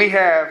 we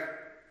have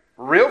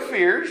real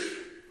fears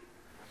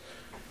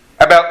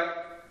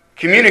about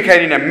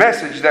communicating a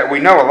message that we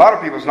know a lot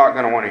of people's not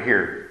going to want to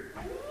hear.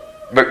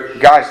 But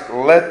guys,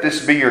 let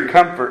this be your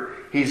comfort.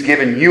 He's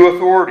given you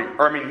authority.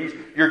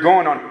 You're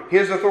going on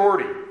His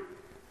authority.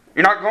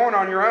 You're not going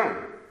on your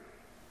own.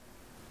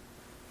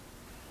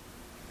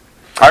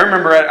 I've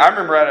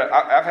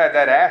had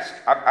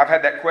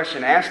that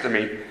question asked to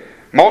me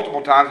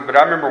multiple times, but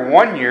I remember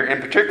one year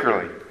in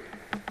particularly,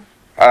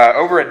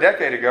 over a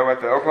decade ago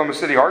at the Oklahoma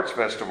City Arts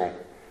Festival.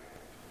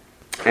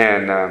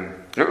 And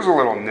it was a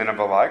little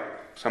Nineveh-like,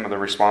 some of the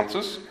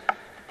responses.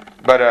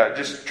 But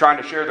just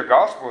trying to share the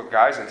gospel with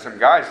guys, and some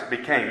guys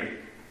became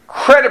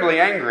incredibly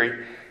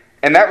angry.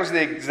 And that was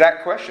the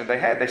exact question they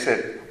had. They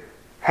said,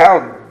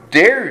 how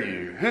dare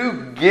you?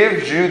 Who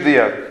gives you the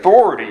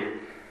authority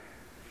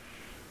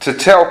to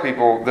tell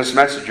people this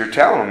message you're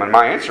telling them? And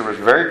my answer was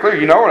very clear.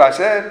 You know what I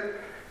said?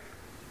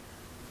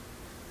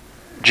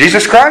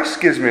 Jesus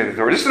Christ gives me the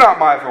authority. This is not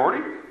my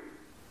authority.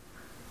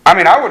 I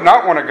mean, I would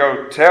not want to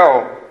go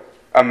tell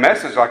a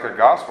message like a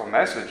gospel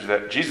message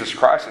that Jesus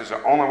Christ is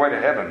the only way to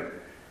heaven,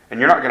 and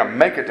you're not going to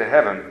make it to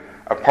heaven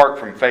apart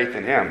from faith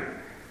in Him.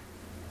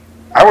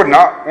 I would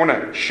not want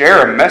to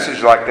share a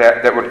message like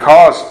that would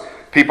cause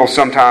people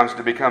sometimes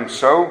to become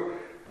so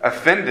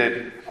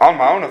offended on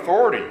my own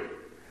authority.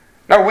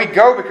 No, we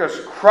go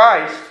because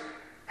Christ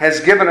has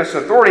given us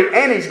authority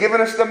and He's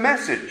given us the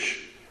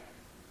message.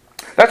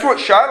 That's what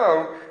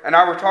Shiloh and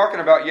I were talking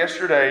about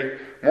yesterday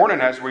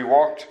morning as we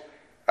walked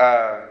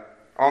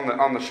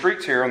on the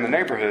streets here, on the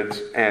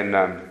neighborhoods,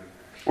 and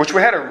which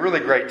we had a really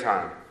great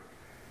time.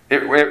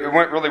 It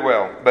went really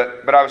well.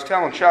 But I was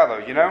telling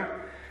Shiloh,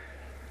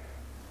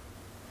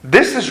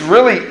 this is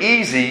really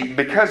easy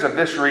because of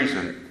this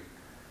reason.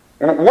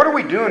 What are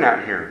we doing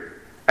out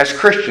here as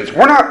Christians?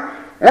 We're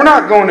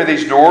not going to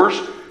these doors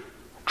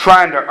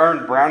trying to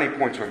earn brownie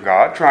points with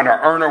God, trying to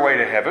earn our way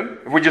to heaven.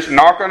 If we just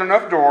knock on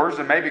enough doors,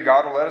 then maybe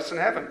God will let us in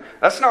heaven.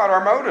 That's not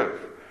our motive.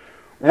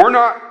 We're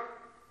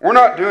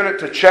not doing it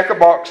to check a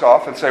box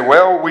off and say,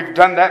 well, we've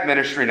done that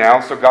ministry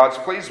now, so God's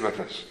pleased with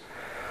us.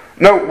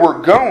 No, we're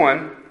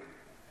going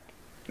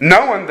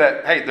knowing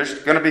that, hey, there's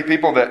going to be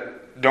people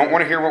that don't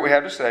want to hear what we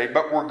have to say,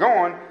 but we're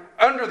going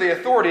under the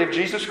authority of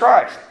Jesus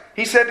Christ.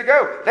 He said to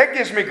go. That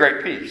gives me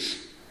great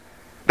peace.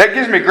 That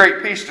gives me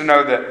great peace to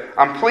know that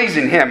I'm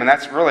pleasing Him, and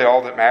that's really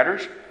all that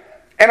matters.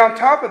 And on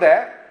top of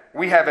that,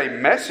 we have a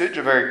message,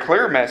 a very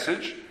clear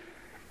message,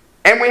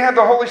 and we have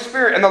the Holy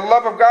Spirit and the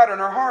love of God in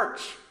our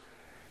hearts.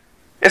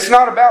 It's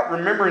not about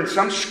remembering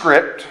some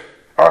script,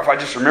 or if I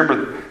just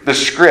remember the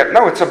script.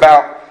 No, it's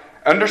about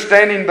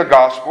understanding the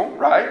gospel,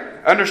 right?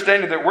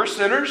 Understanding that we're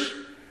sinners,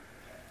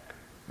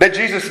 that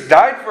Jesus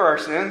died for our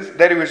sins,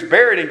 that He was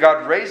buried and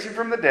God raised Him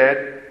from the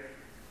dead.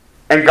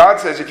 And God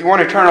says, if you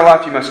want eternal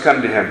life, you must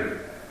come to Him.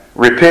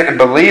 Repent and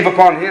believe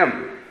upon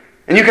Him.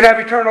 And you can have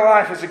eternal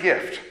life as a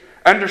gift.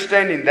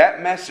 Understanding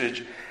that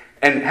message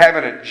and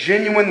having a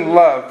genuine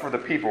love for the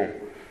people.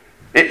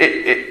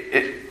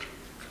 It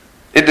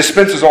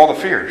dispenses all the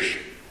fears.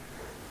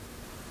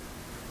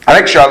 I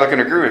think Shiloh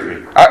can agree with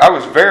me. I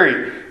was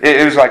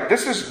it was like,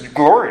 this is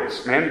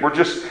glorious, man. We're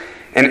just,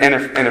 and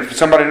if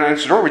somebody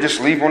answers the door, we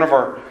just leave one of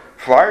our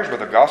flyers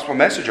with a gospel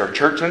message, our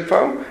church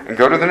info, and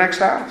go to the next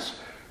house.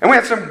 And we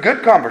had some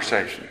good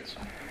conversations.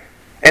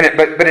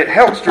 But it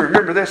helps to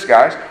remember this,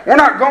 guys. We're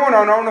not going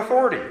on our own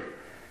authority.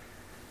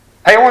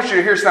 Hey, I want you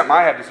to hear something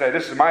I have to say.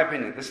 This is my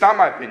opinion. It's not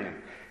my opinion.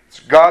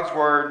 It's God's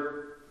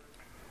Word.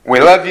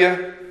 We love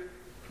you.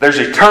 There's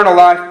eternal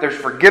life. There's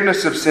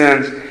forgiveness of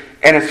sins.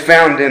 And it's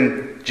found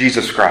in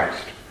Jesus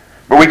Christ.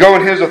 But we go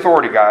in His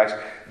authority, guys.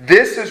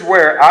 This is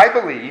where I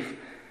believe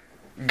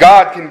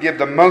God can give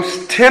the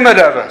most timid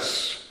of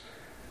us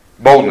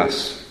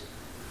boldness.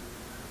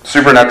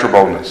 Supernatural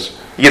boldness.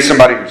 You get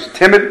somebody who's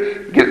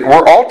timid.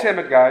 We're all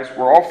timid, guys.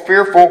 We're all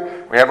fearful.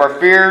 We have our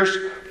fears.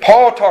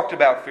 Paul talked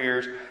about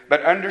fears.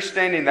 But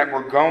understanding that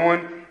we're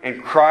going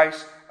in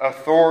Christ's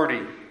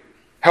authority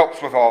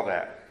helps with all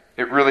that.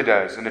 It really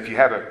does. And if you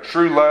have a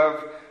true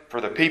love for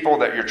the people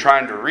that you're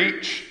trying to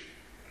reach,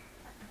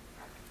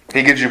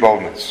 He gives you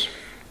boldness.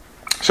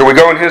 So we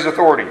go in His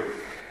authority.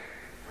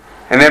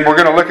 And then we're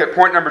going to look at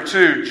point number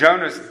 2,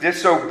 Jonah's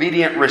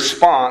disobedient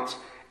response.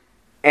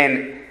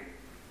 And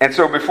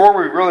so before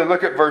we really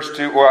look at verse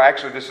 2, well,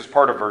 actually this is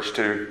part of verse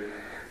 2,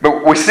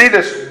 but we see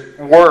this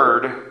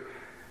word,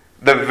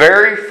 the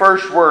very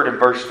first word in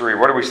verse 3.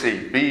 What do we see?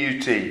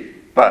 B-U-T,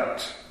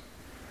 but.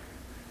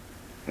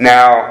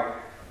 Now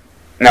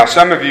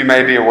some of you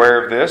may be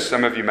aware of this,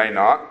 some of you may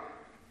not.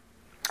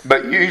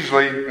 But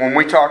usually when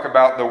we talk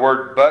about the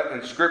word but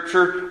in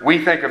Scripture,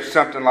 we think of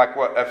something like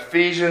what?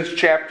 Ephesians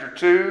chapter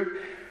 2.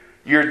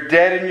 You're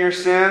dead in your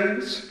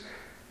sins.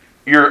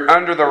 You're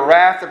under the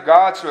wrath of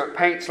God, so it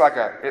paints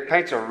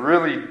a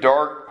really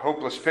dark,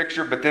 hopeless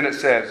picture, but then it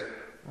says,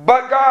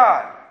 but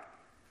God,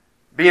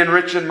 being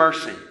rich in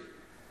mercy.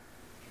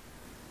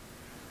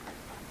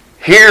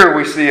 Here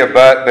we see a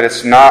but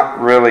it's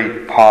not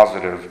really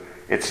positive.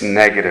 It's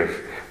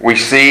negative. We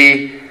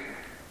see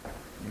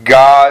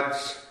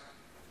God's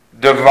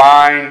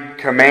divine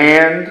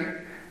command,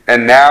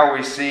 and now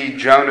we see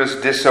Jonah's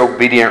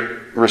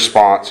disobedient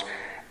response.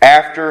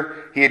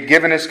 After he had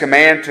given his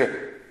command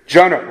to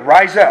Jonah,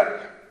 rise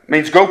up.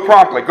 Means go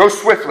promptly, go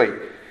swiftly.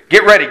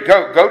 Get ready,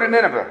 go to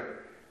Nineveh.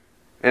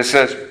 It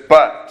says,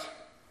 but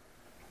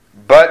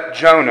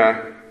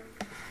Jonah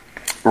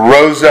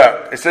rose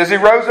up. It says he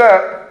rose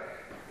up.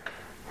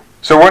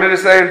 So what did it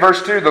say in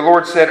verse 2? The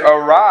Lord said,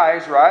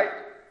 arise, right?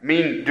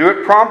 Mean, do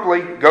it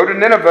promptly. Go to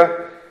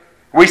Nineveh.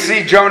 We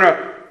see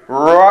Jonah,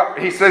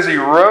 he says he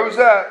rose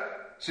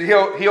up. So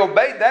he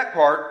obeyed that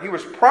part. He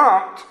was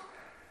prompt.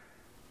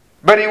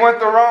 But he went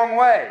the wrong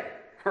way,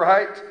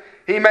 right?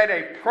 He made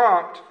a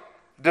prompt,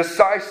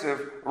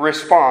 decisive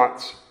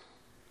response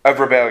of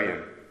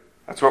rebellion.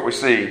 That's what we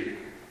see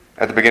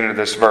at the beginning of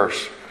this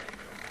verse.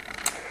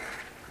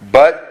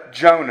 But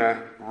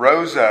Jonah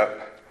rose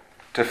up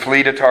to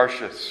flee to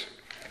Tarshish.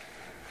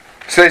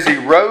 It says he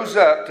rose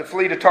up to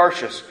flee to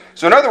Tarshish.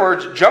 So in other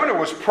words, Jonah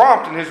was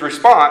prompt in his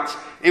response.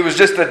 It was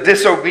just a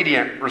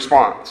disobedient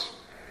response.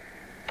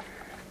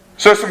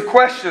 So some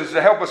questions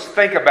to help us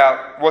think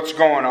about what's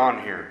going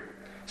on here.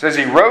 It says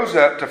he rose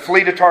up to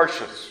flee to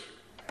Tarshish.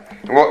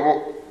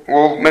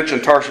 We'll mention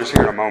Tarshish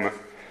here in a moment.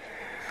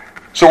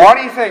 So why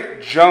do you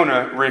think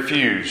Jonah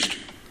refused?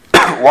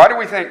 Why do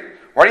you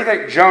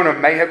think Jonah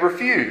may have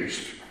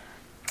refused?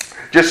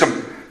 Just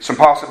some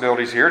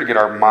possibilities here to get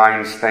our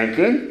minds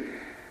thinking.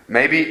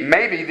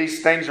 Maybe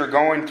these things are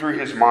going through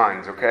his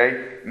mind,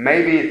 okay?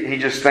 Maybe he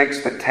just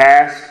thinks the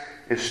task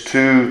is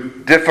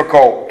too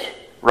difficult,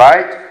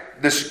 right?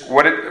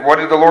 What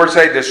did the Lord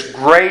say? This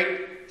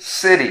great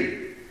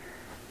city.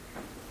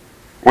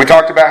 We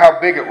talked about how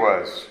big it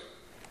was.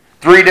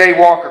 3-day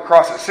walk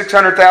across it,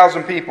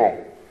 600,000 people.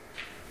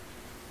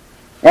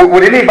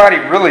 Would anybody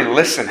really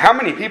listen? How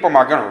many people am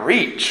I going to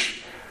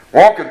reach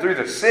walking through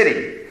the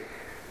city?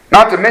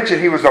 Not to mention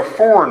he was a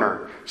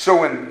foreigner.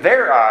 So in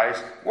their eyes,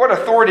 what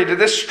authority did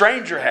this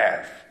stranger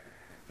have?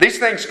 These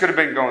things could have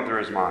been going through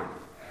his mind.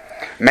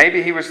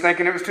 Maybe he was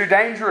thinking it was too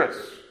dangerous.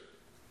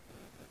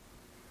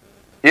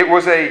 It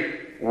was a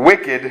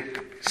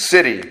wicked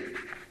city.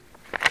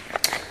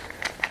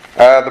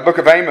 The book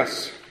of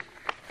Amos.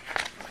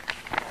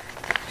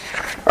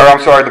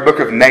 The book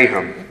of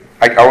Nahum.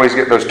 I always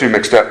get those two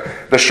mixed up.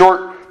 The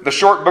short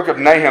book of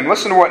Nahum.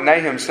 Listen to what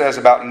Nahum says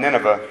about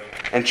Nineveh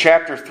in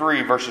chapter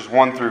 3, verses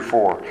 1 through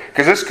 4.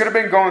 Because this could have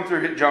been going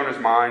through Jonah's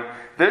mind.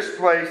 This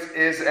place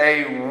is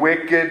a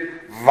wicked,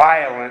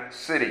 violent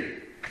city.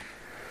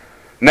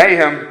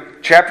 Nahum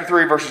chapter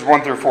 3, verses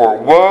 1 through 4.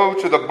 Woe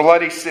to the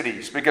bloody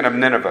city, speaking of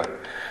Nineveh,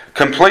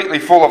 completely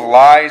full of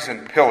lies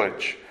and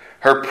pillage.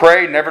 Her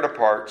prey never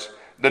departs.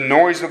 The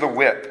noise of the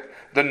whip,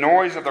 the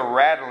noise of the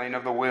rattling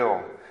of the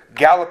wheel,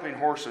 galloping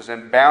horses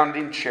and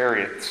bounding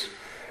chariots,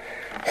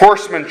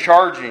 horsemen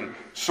charging,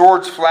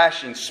 swords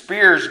flashing,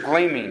 spears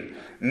gleaming,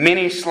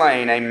 many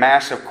slain, a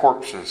mass of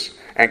corpses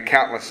and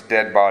countless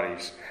dead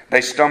bodies.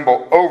 They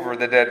stumble over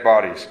the dead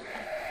bodies,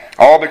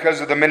 all because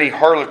of the many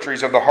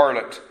harlotries of the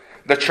harlot,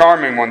 the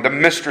charming one, the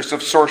mistress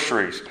of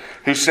sorceries,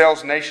 who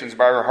sells nations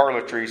by her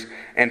harlotries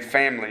and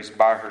families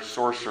by her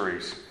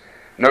sorceries.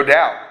 No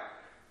doubt,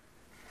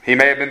 he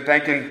may have been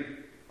thinking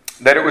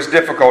that it was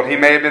difficult. He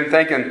may have been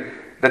thinking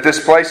that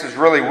this place is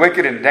really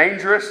wicked and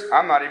dangerous.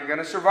 I'm not even going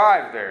to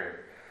survive there.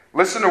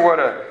 Listen to what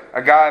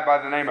a guy by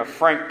the name of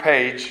Frank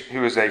Page,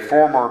 who is a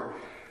former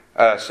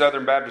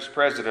Southern Baptist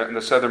president in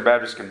the Southern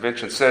Baptist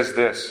Convention, says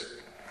this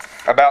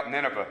about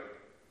Nineveh,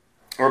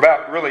 or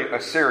about really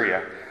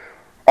Assyria.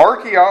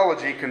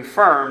 Archaeology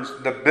confirms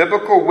the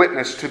biblical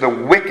witness to the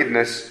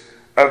wickedness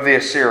of the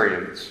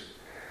Assyrians.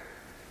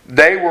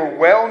 They were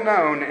well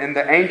known in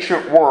the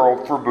ancient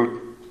world for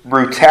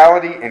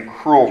brutality and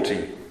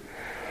cruelty.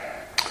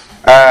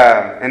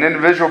 An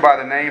individual by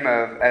the name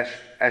of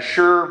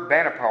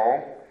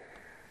Ashurbanipal,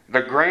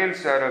 the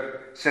grandson of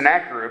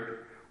Sennacherib,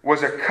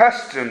 was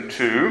accustomed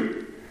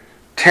to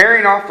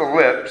tearing off the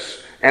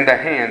lips and the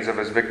hands of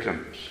his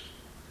victims.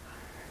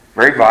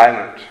 Very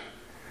violent.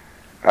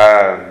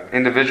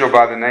 Individual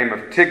by the name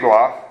of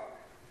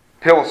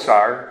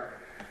Tiglath-Pileser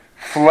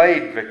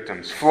flayed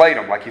victims. Flayed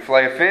them like you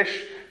flay a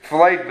fish.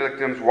 Flayed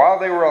victims while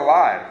they were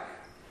alive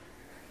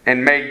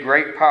and made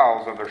great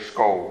piles of their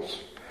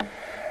skulls.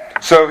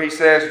 So he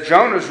says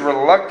Jonah's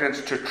reluctance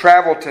to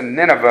travel to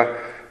Nineveh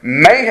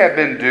may have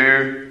been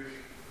due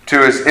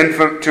to its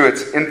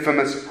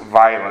infamous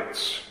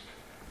violence.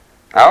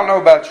 I don't know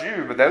about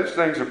you, but those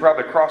things have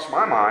probably crossed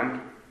my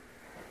mind.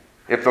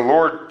 If the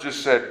Lord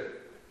just said,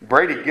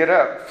 Brady, get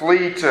up,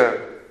 flee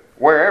to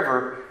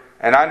wherever,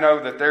 and I know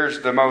that there's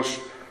the most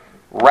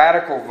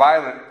radical,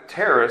 violent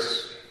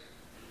terrorists,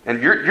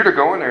 and you're to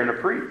go in there and to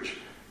preach.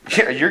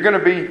 Yeah, you're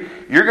going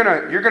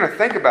to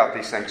think about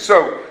these things.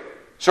 So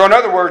in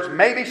other words,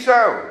 maybe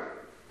so.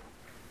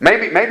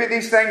 Maybe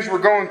these things were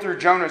going through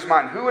Jonah's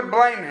mind. Who would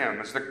blame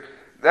him?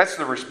 That's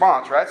the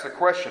response, right? That's the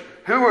question.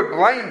 Who would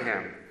blame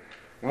him?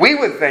 We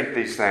would think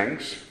these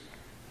things.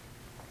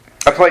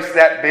 A place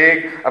that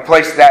big, a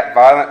place that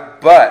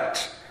violent,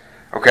 but,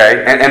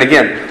 okay, and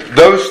again,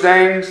 those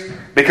things,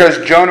 because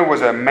Jonah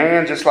was a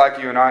man just like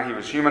you and I, he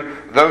was human,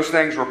 those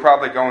things were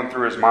probably going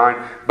through his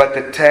mind, but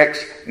the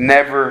text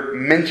never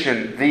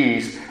mentioned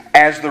these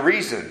as the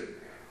reason.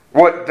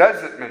 What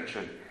does it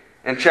mention?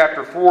 In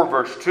chapter 4,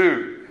 verse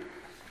 2,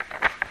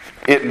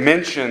 it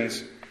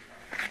mentions,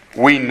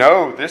 we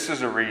know this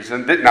is a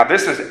reason. Now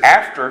this is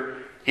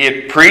after he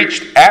had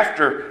preached,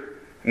 after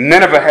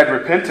Nineveh had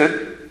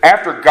repented,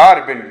 after God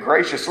had been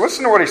gracious.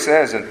 Listen to what he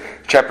says in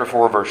chapter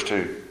 4, verse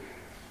 2.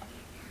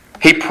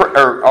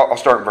 I'll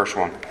start in verse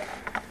 1.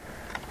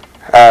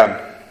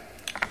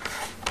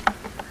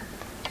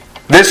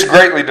 This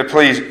greatly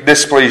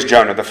displeased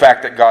Jonah, the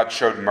fact that God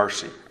showed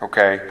mercy.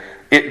 Okay?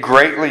 It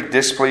greatly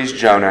displeased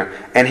Jonah,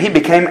 and he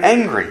became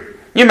angry.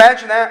 You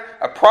imagine that?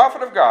 A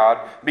prophet of God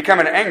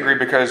becoming angry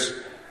because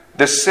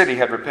this city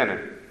had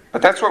repented.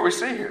 But that's what we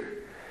see here.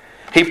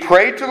 He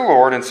prayed to the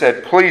Lord and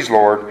said, Please,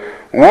 Lord,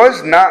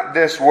 was not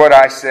this what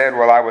I said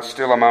while I was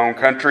still in my own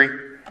country?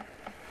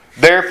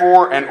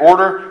 Therefore, in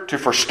order to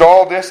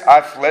forestall this, I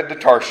fled to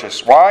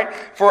Tarshish. Why?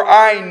 For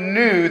I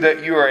knew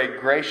that you are a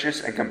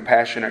gracious and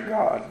compassionate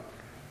God.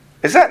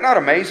 Is that not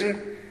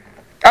amazing?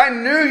 I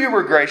knew you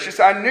were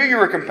gracious. I knew you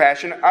were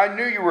compassionate. I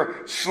knew you were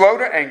slow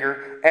to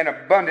anger and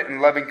abundant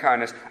in loving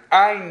kindness.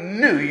 I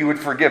knew you would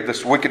forgive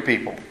this wicked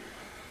people.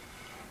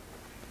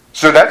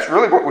 So that's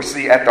really what we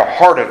see at the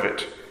heart of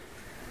it.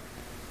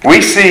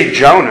 We see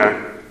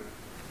Jonah,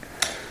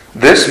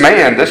 this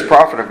man, this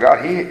prophet of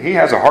God, he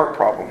has a heart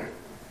problem.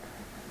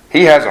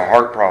 He has a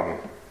heart problem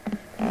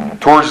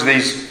towards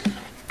these,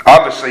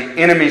 obviously,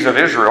 enemies of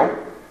Israel,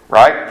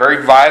 right?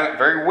 Very violent,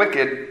 very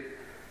wicked.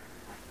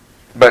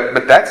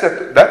 But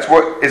that's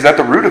what is at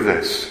the root of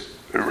this.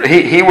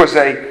 He was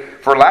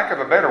for lack of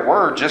a better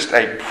word, just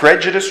a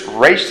prejudiced,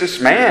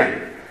 racist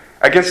man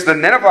against the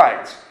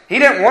Ninevites. He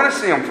didn't want to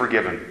see them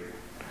forgiven.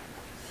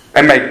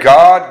 And may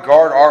God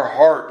guard our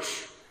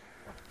hearts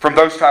from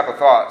those type of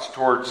thoughts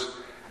towards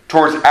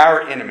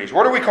our enemies.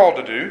 What are we called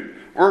to do?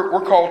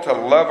 We're called to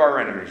love our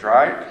enemies,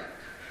 right?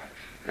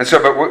 And so,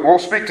 but we'll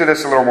speak to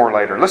this a little more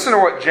later. Listen to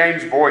what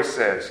James Boyce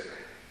says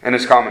in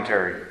his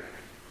commentary.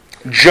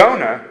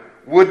 Jonah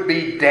would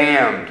be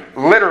damned,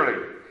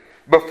 literally,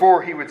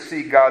 before he would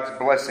see God's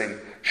blessing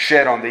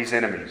shed on these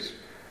enemies.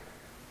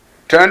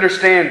 To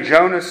understand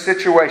Jonah's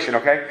situation,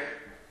 okay?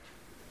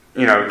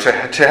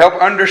 To help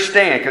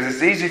understand, because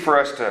it's easy for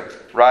us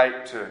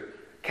to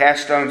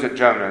cast stones at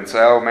Jonah and say,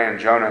 oh man,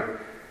 Jonah.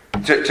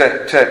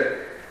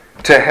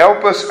 To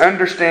help us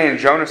understand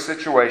Jonah's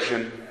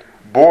situation,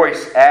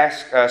 Boyce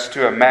asks us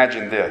to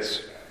imagine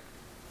this.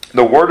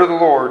 The word of the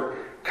Lord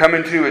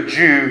coming to a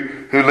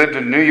Jew who lived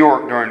in New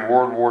York during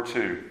World War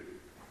II.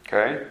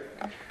 Okay?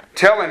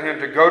 Telling him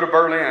to go to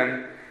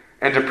Berlin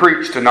and to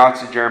preach to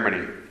Nazi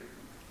Germany.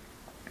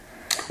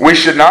 We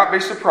should not be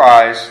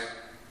surprised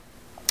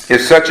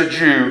if such a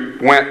Jew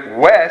went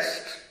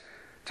west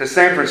to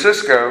San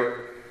Francisco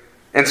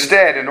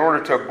instead in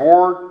order to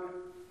board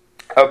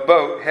a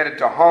boat headed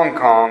to Hong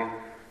Kong,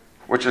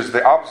 which is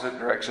the opposite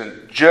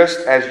direction, just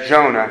as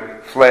Jonah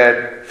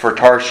fled for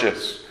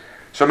Tarshish.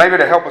 So maybe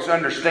to help us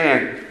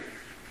understand,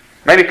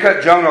 maybe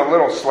cut Jonah a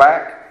little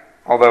slack,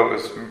 although it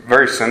was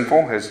very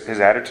sinful, his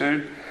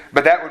attitude.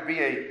 But that would be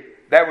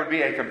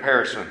a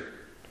comparison.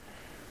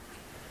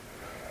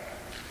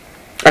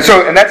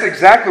 And that's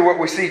exactly what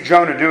we see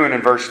Jonah doing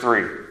in verse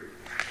 3.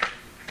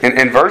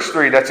 In verse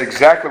 3, that's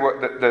exactly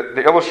what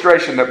the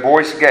illustration that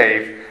Boyce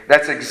gave,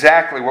 that's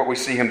exactly what we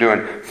see him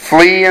doing.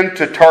 Fleeing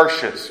to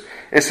Tarshish.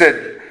 It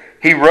said,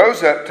 he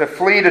rose up to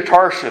flee to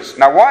Tarshish.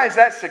 Now, why is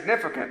that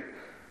significant?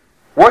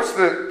 What's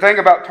the thing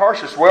about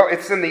Tarshish? Well,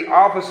 it's in the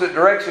opposite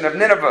direction of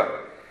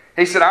Nineveh.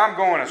 He said, I'm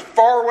going as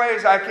far away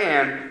as I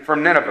can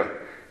from Nineveh.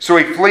 So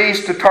he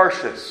flees to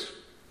Tarshish.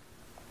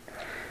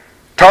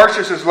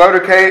 Tarshish is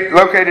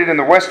located in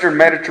the western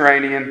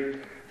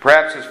Mediterranean,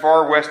 perhaps as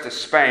far west as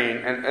Spain.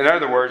 And in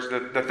other words,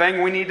 the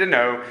thing we need to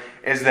know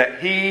is that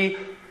he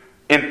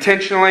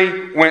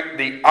intentionally went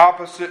the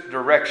opposite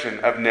direction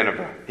of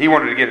Nineveh. He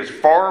wanted to get as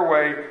far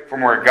away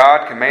from where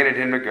God commanded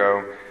him to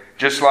go.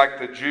 Just like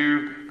the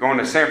Jew going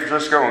to San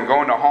Francisco and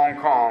going to Hong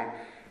Kong,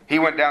 he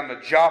went down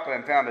to Joppa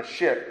and found a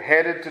ship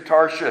headed to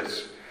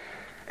Tarshish.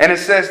 And it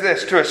says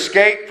this, to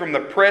escape from the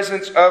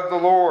presence of the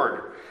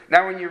Lord.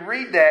 Now when you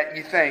read that,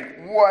 you think,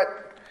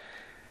 what?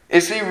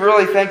 Is he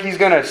really think he's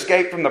going to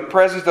escape from the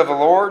presence of the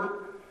Lord?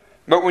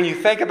 But when you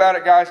think about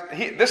it, guys,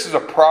 this is a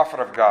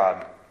prophet of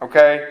God.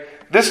 Okay?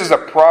 This is a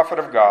prophet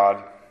of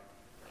God.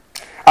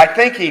 I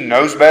think he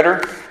knows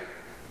better.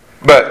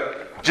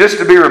 But just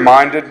to be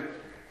reminded,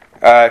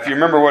 if you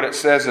remember what it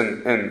says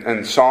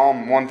in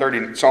Psalm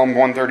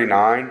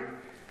 139,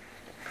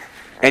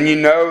 and you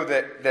know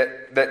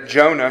that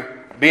Jonah,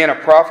 being a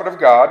prophet of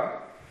God,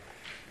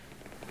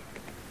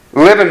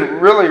 living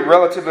really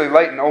relatively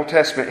late in Old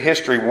Testament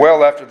history,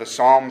 well after the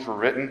Psalms were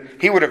written,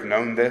 he would have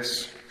known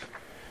this.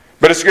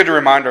 But it's good to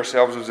remind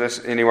ourselves of this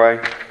anyway.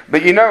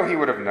 But you know he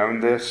would have known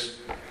this.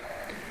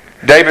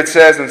 David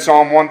says in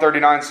Psalm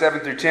 139, 7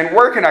 through 10,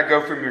 where can I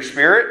go from your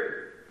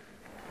spirit?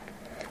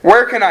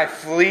 Where can I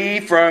flee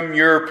from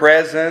your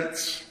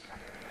presence?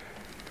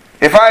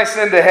 If I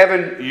ascend to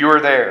heaven, you are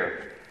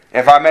there.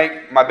 If I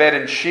make my bed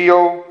in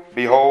Sheol,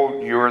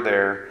 behold, you are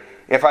there.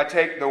 If I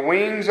take the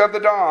wings of the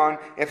dawn,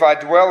 if I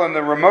dwell in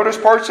the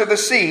remotest parts of the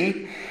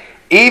sea,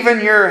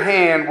 even your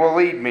hand will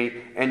lead me,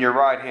 and your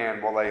right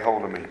hand will lay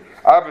hold of me.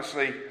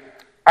 Obviously,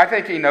 I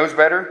think he knows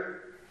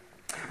better.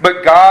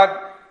 But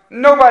God,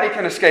 nobody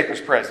can escape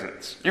his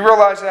presence. You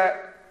realize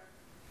that?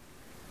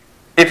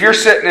 If you're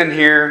sitting in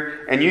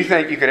here and you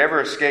think you could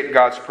ever escape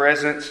God's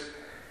presence,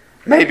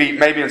 maybe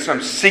in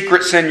some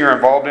secret sin you're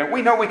involved in,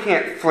 we know we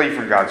can't flee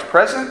from God's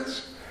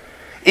presence.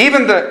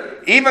 Even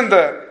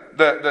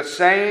the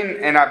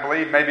saying, and I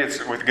believe maybe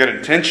it's with good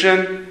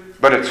intention,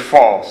 but it's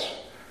false.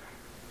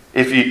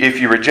 If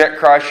you reject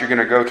Christ, you're going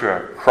to go to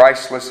a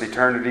Christless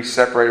eternity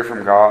separated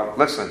from God.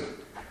 Listen,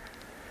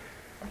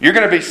 you're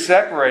going to be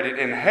separated.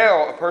 In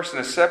hell, a person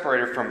is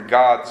separated from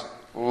God's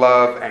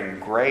love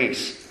and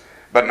grace,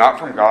 but not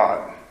from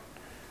God.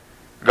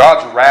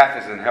 God's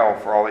wrath is in hell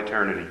for all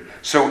eternity.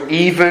 So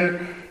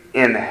even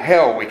in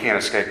hell, we can't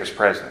escape His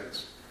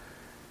presence.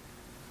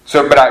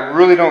 But I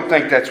really don't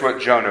think that's what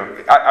Jonah...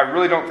 I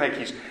really don't think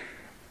he's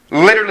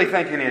literally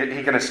thinking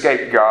he can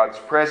escape God's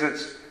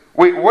presence.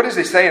 What does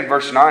he say in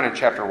verse 9 in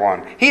chapter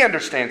 1? He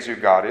understands who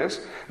God is.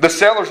 The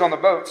sailors on the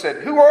boat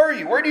said, "Who are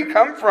you? Where do you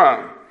come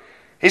from?"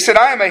 He said,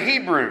 "I am a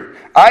Hebrew.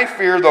 I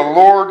fear the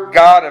Lord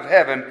God of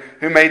heaven,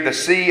 who made the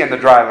sea and the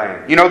dry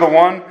land." You know the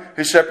one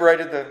who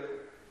separated the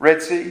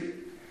Red Sea?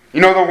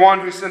 You know the one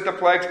who sent the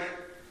plagues?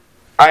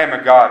 I am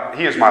a God.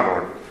 He is my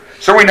Lord.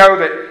 So we know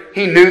that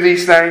he knew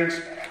these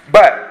things.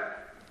 But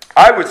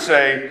I would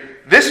say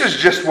this is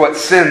just what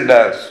sin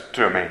does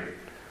to a man.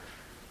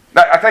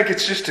 I think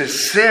it's just a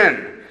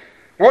sin.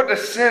 What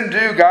does sin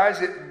do,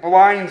 guys? It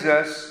blinds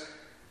us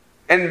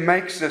and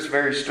makes us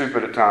very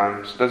stupid at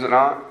times, does it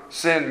not?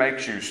 Sin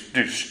makes you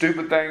do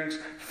stupid things,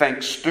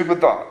 think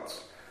stupid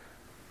thoughts.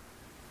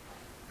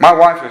 My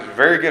wife is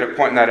very good at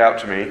pointing that out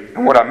to me.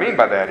 And what I mean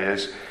by that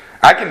is,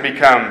 I can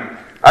become,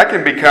 and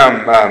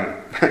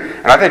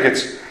I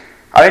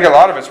think a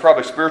lot of it's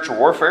probably spiritual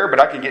warfare, but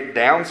I can get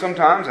down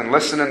sometimes and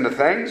listening to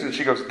things, and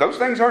she goes, "Those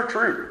things aren't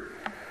true."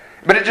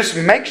 But it just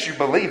makes you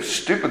believe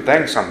stupid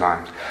things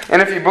sometimes.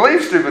 And if you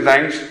believe stupid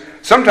things,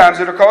 sometimes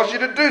it'll cause you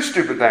to do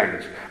stupid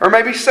things, or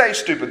maybe say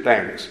stupid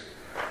things.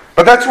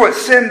 But that's what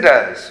sin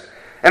does.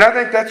 And I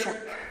think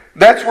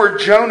that's where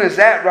Jonah's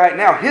at right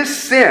now. His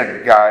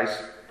sin, guys,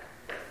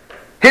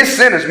 his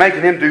sin is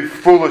making him do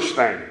foolish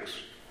things.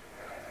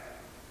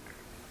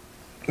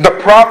 The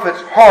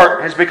prophet's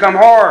heart has become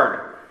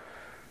hard.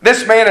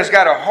 This man has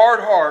got a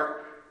hard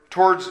heart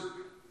towards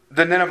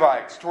the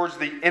Ninevites, towards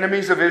the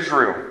enemies of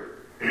Israel.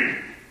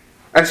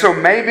 And so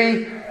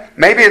maybe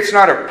it's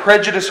not a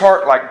prejudiced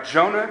heart like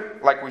Jonah,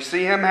 like we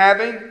see him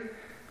having.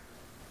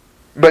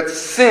 But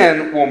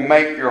sin will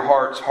make your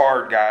hearts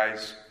hard,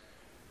 guys.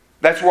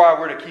 That's why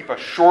we're to keep a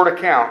short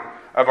account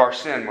of our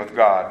sin with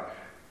God.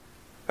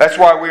 That's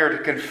why we are to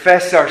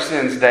confess our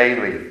sins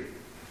daily.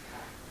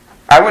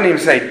 I wouldn't even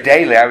say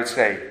daily, I would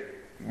say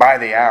by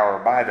the hour,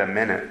 by the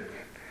minute.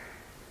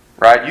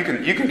 Right? You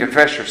can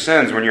confess your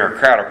sins when you're a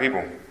crowd of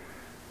people.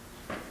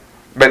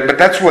 But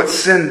that's what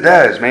sin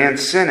does, man.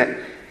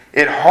 Sin,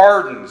 it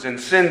hardens, and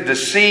sin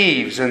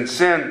deceives, and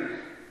sin,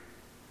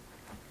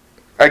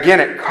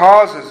 again, it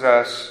causes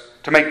us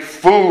to make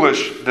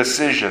foolish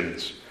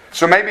decisions.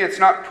 So maybe it's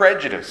not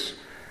prejudice,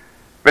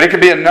 but it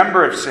could be a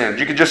number of sins.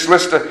 You could just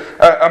list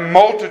a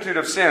multitude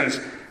of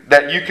sins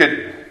that you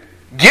could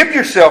give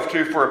yourself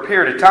to for a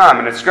period of time,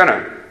 and it's going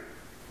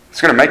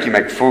to make you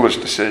make foolish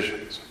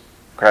decisions.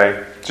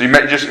 Okay? So you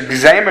may just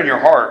examine your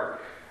heart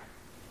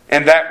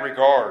in that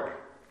regard.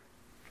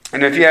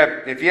 And if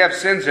you have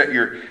sins that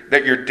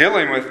you're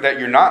dealing with, that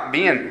you're not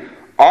being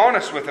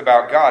honest with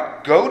about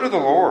God, go to the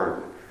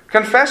Lord.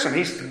 Confess Him.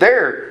 He's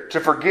there to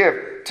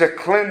forgive, to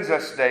cleanse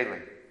us daily.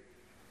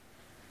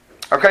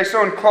 Okay,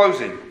 so in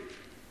closing,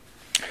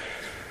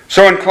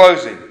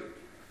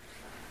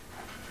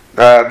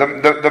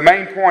 the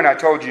main point I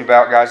told you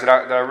about, guys, that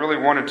I really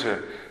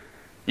wanted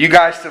you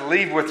guys to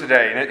leave with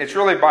today, and it's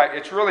really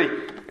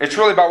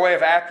by way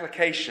of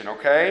application.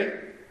 Okay.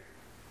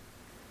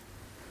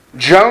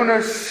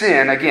 Jonah's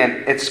sin,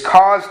 again, it's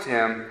caused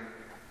him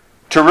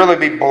to really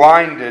be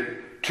blinded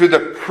to the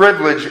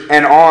privilege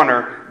and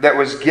honor that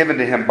was given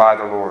to him by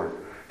the Lord.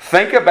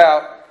 Think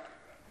about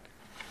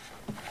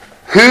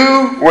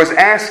who was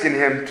asking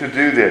him to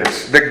do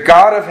this. The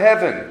God of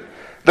heaven,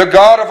 the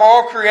God of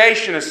all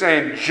creation is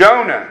saying,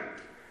 "Jonah,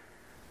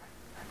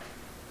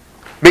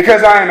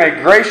 because I am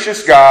a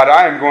gracious God,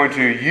 I am going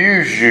to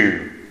use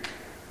you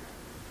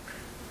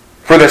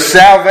for the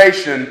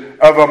salvation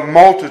of a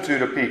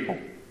multitude of people."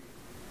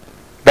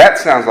 That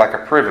sounds like a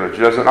privilege,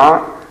 does it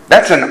not?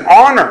 That's an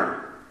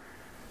honor.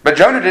 But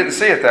Jonah didn't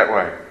see it that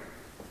way.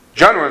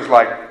 Jonah was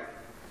like,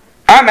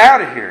 "I'm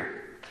out of here."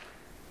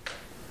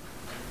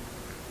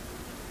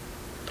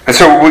 And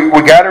so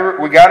we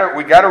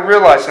gotta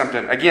realize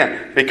something.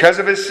 Again, because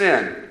of his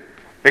sin,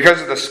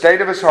 because of the state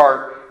of his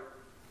heart,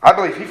 I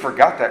believe he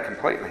forgot that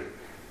completely.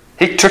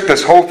 He took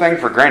this whole thing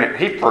for granted.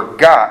 He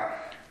forgot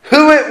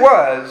who it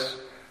was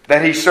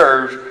that he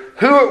served,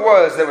 who it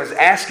was that was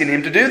asking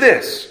him to do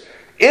this.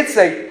 It's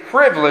a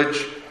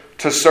privilege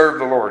to serve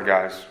the Lord,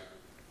 guys.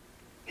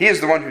 He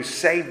is the one who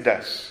saved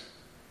us.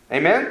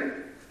 Amen?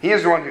 He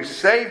is the one who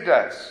saved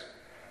us.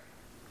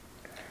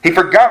 He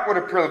forgot what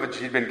a privilege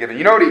he'd been given.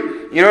 You know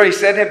what he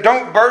said to him?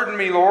 "Don't burden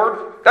me, Lord."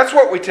 That's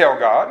what we tell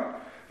God.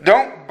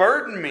 Don't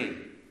burden me.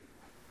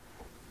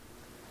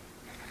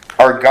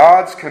 Are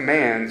God's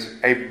commands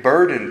a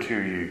burden to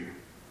you?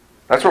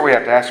 That's what we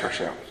have to ask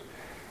ourselves.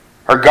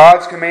 Are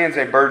God's commands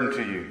a burden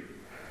to you?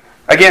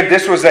 Again,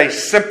 this was a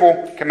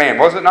simple command,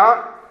 was it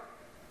not?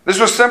 This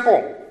was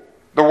simple.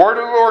 The word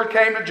of the Lord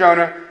came to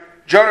Jonah.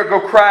 Jonah, go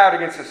cry out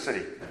against the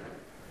city.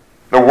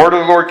 The word of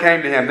the Lord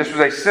came to him. This was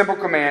a simple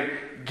command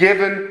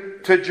given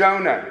to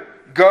Jonah.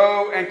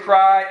 Go and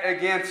cry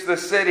against the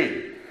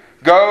city.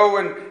 Go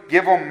and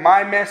give them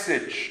my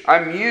message.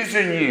 I'm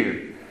using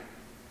you.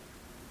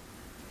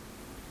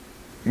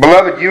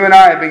 Beloved, you and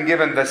I have been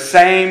given the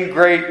same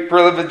great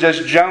privilege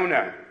as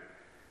Jonah.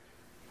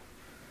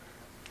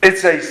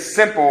 It's a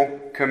simple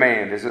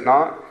command, is it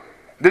not?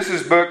 This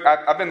is book.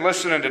 I've been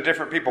listening to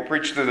different people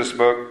preach through this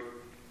book.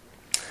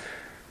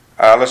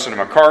 I listened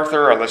to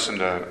MacArthur. I listened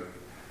to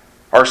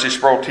R.C.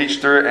 Sproul teach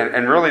through it.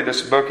 And really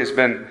this book has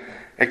been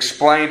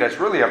explained as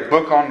really a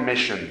book on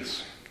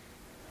missions.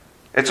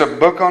 It's a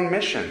book on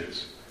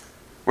missions.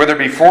 Whether it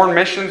be foreign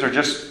missions or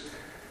just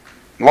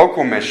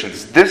local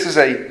missions. This is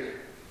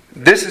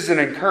an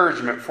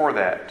encouragement for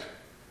that.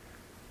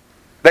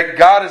 That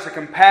God is a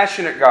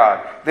compassionate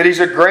God. That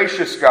He's a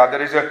gracious God. That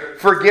He's a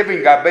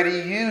forgiving God. But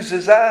He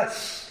uses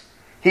us.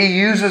 He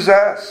uses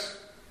us.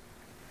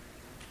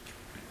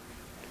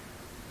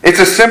 It's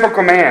a simple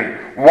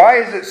command. Why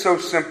is it so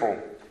simple?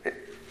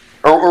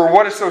 Or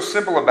what is so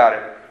simple about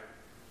it?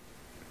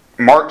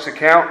 Mark's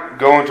account,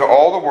 go into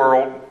all the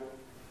world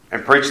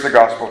and preach the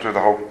gospel to the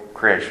whole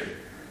creation.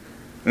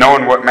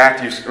 Knowing what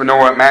Matthew's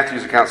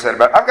account said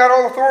about it. I've got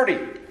all authority.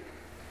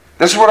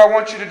 This is what I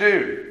want you to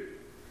do.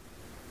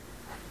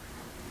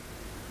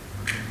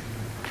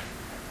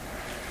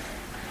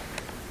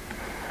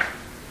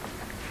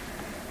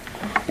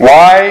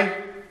 Why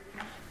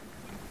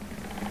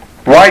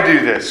do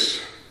this?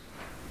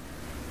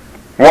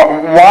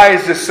 Why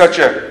is this such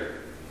a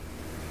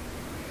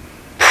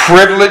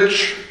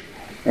privilege?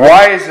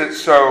 Why is it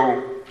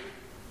so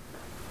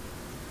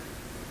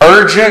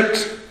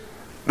urgent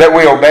that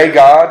we obey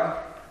God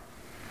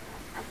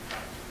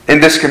in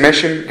this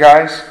commission,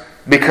 guys?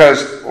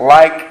 Because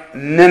like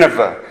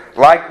Nineveh,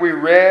 like we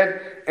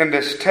read in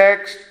this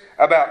text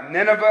about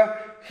Nineveh,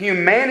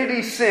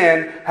 humanity's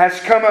sin has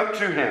come up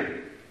to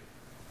him.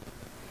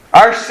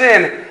 Our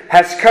sin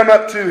has come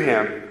up to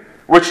him,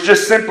 which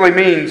just simply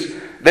means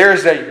there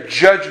is a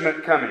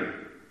judgment coming.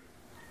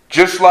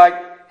 Just like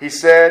he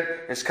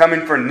said is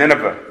coming for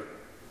Nineveh,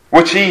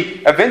 which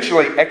he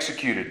eventually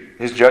executed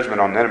his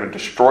judgment on Nineveh and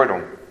destroyed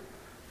them.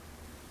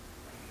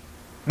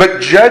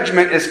 But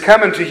judgment is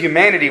coming to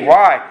humanity.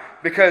 Why?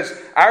 Because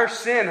our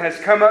sin has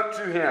come up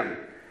to him.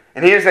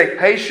 And he is a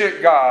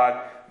patient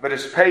God, but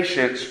his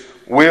patience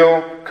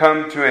will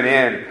come to an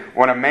end.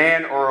 When a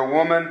man or a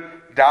woman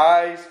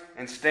dies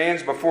and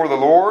stands before the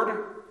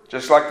Lord,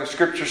 just like the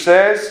Scripture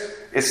says,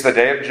 it's the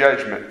day of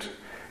judgment.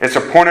 It's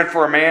appointed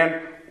for a man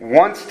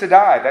once to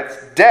die. That's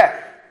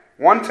death,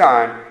 one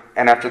time,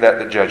 and after that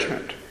the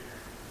judgment.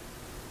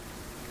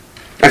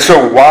 And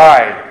so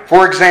why,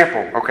 for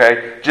example,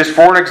 just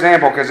for an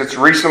example, because it's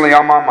recently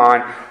on my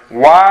mind,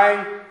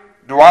 why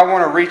do I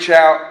want to reach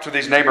out to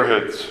these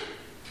neighborhoods?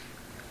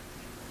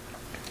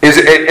 Is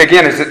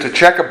it to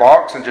check a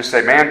box and just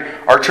say, man,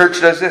 our church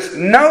does this?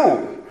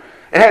 No.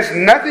 It has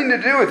nothing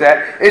to do with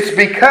that. It's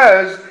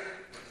because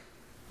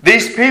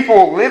these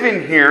people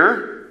living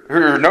here, who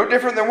are no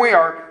different than we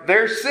are,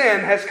 their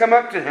sin has come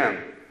up to him.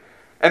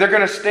 And they're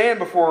going to stand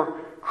before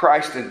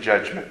Christ in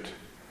judgment.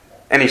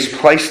 And He's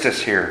placed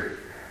us here.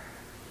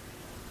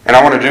 And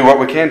I want to do what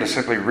we can to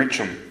simply reach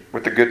them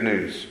with the good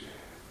news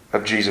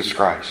of Jesus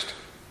Christ.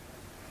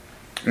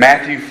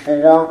 Matthew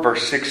 4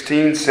 verse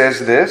 16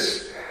 says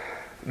this: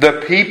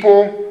 the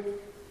people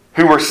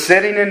who were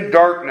sitting in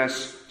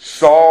darkness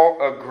saw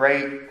a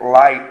great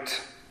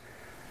light.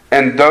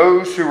 And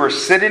those who were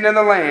sitting in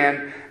the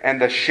land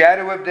and the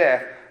shadow of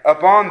death,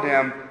 upon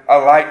them a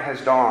light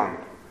has dawned.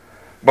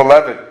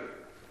 Beloved,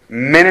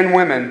 men and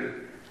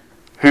women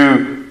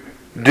who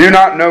do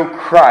not know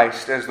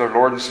Christ as their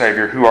Lord and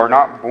Savior, who are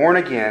not born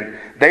again,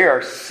 they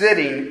are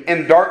sitting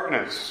in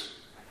darkness.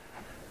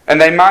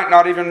 And they might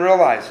not even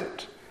realize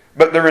it.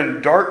 But they're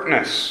in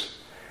darkness.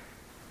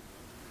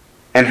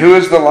 And who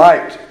is the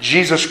light?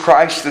 Jesus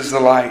Christ is the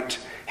light.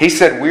 He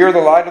said, we are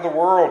the light of the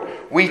world.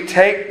 We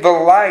take the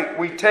light.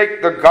 We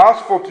take the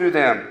gospel to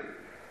them.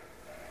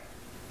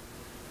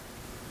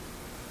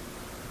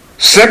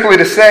 Simply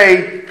to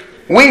say,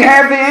 we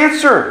have the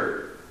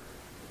answer.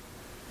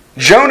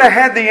 Jonah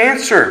had the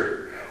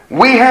answer.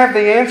 We have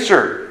the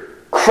answer.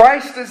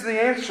 Christ is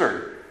the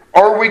answer.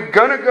 Are we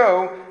going to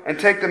go and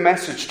take the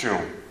message to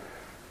them?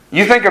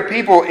 You think of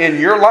people in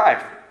your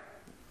life.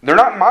 They're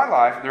not in my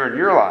life. They're in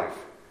your life.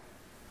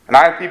 And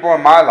I have people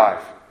in my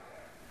life.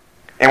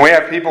 And we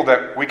have people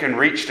that we can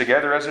reach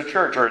together as a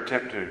church or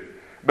attempt to.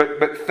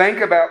 But think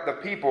about the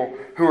people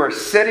who are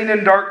sitting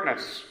in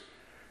darkness.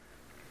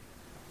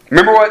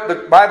 Remember what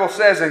the Bible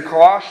says in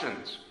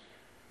Colossians.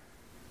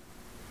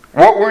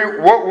 What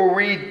were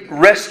we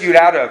rescued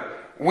out of?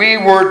 We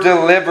were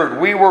delivered.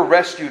 We were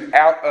rescued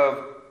out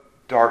of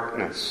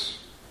darkness.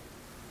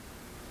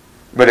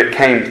 But it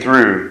came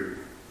through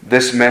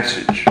this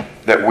message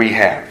that we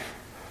have.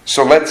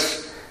 So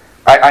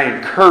I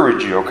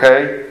encourage you,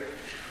 okay?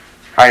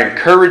 I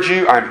encourage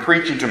you. I'm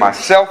preaching to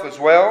myself as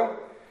well.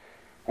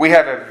 We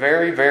have a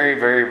very, very,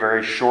 very,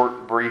 very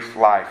short, brief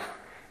life.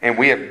 And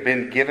we have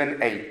been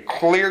given a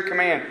clear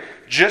command,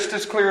 just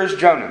as clear as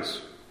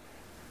Jonah's.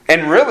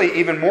 And really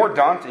even more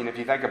daunting if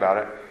you think about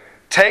it.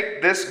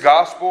 Take this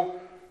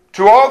gospel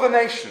to all the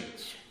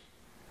nations.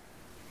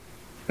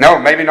 No,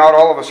 maybe not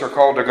all of us are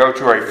called to go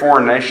to a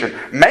foreign nation.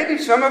 Maybe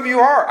some of you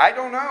are. I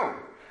don't know.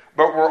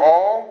 but we're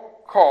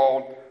all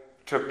called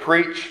to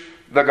preach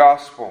the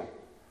gospel.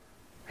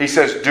 He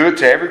says, do it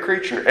to every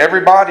creature,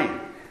 everybody.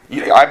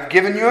 I've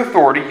given you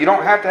authority. You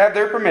don't have to have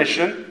their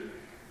permission.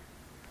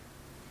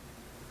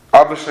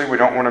 Obviously, we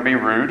don't want to be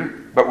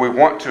rude, but we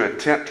want to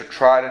attempt to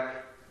try to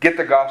get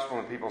the gospel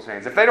in people's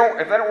hands. If they don't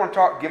want to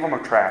talk, give them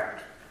a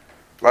tract.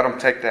 Let them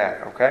take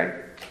that, okay?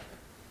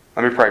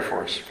 Let me pray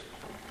for us.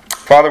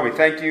 Father, we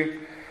thank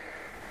you,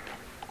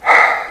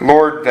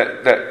 Lord,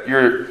 that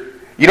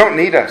you don't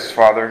need us,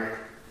 Father.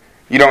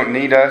 You don't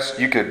need us.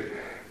 You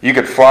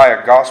could fly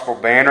a gospel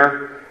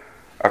banner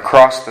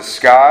across the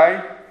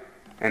sky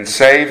and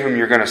save whom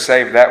you're going to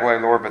save that way,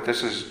 Lord. But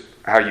this is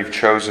how you've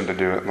chosen to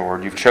do it,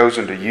 Lord. You've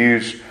chosen to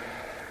use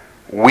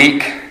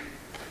weak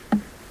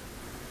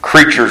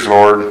creatures,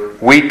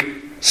 Lord.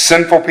 Weak,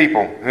 sinful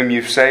people whom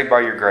you've saved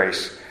by your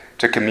grace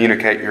to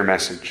communicate your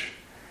message.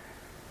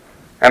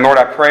 And Lord,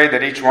 I pray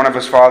that each one of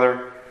us,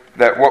 Father,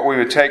 that what we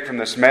would take from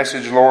this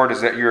message, Lord,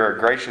 is that you're a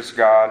gracious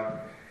God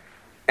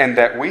and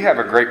that we have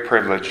a great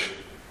privilege.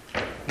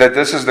 That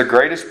this is the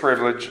greatest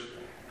privilege,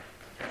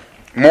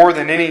 more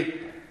than any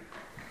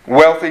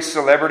wealthy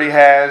celebrity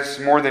has,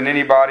 more than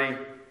anybody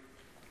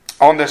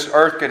on this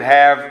earth could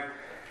have,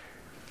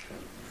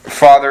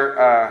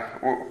 Father,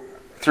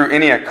 through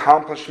any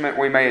accomplishment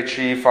we may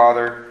achieve,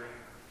 Father,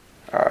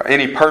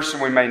 any person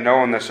we may know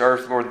on this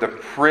earth, Lord, the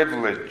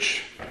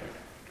privilege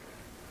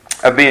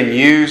of being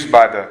used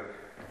by the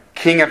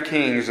King of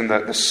Kings and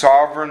the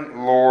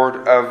sovereign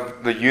Lord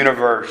of the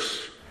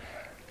universe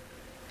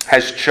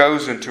has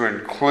chosen to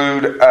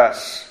include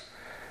us.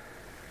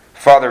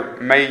 Father,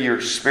 may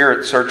your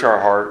Spirit search our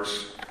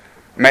hearts.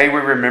 May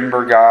we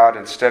remember, God,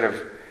 instead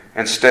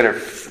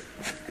of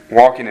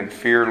walking in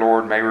fear,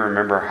 Lord, may we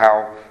remember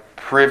how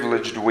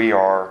privileged we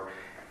are,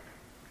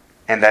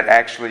 and that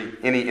actually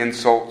any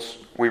insults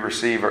we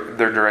receive,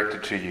 they're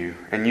directed to you,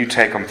 and you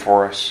take them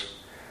for us.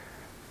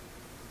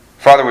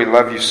 Father, we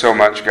love you so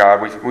much,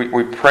 God.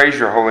 We praise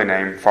your holy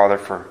name, Father,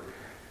 for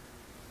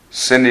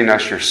sending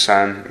us your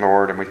Son,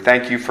 Lord, and we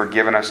thank you for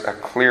giving us a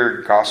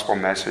clear gospel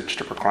message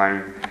to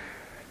proclaim.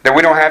 That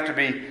we don't have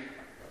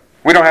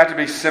to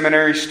be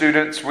seminary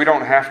students. We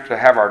don't have to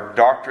have our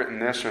doctorate in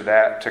this or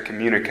that to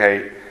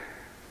communicate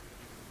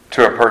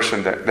to a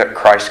person that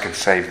Christ can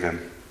save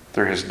them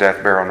through his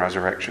death, burial, and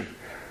resurrection.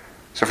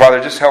 So,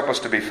 Father, just help us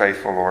to be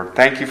faithful, Lord.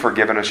 Thank you for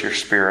giving us your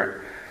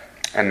Spirit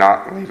and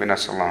not leaving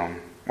us alone.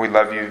 We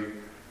love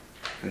you.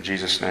 In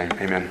Jesus' name,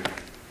 amen.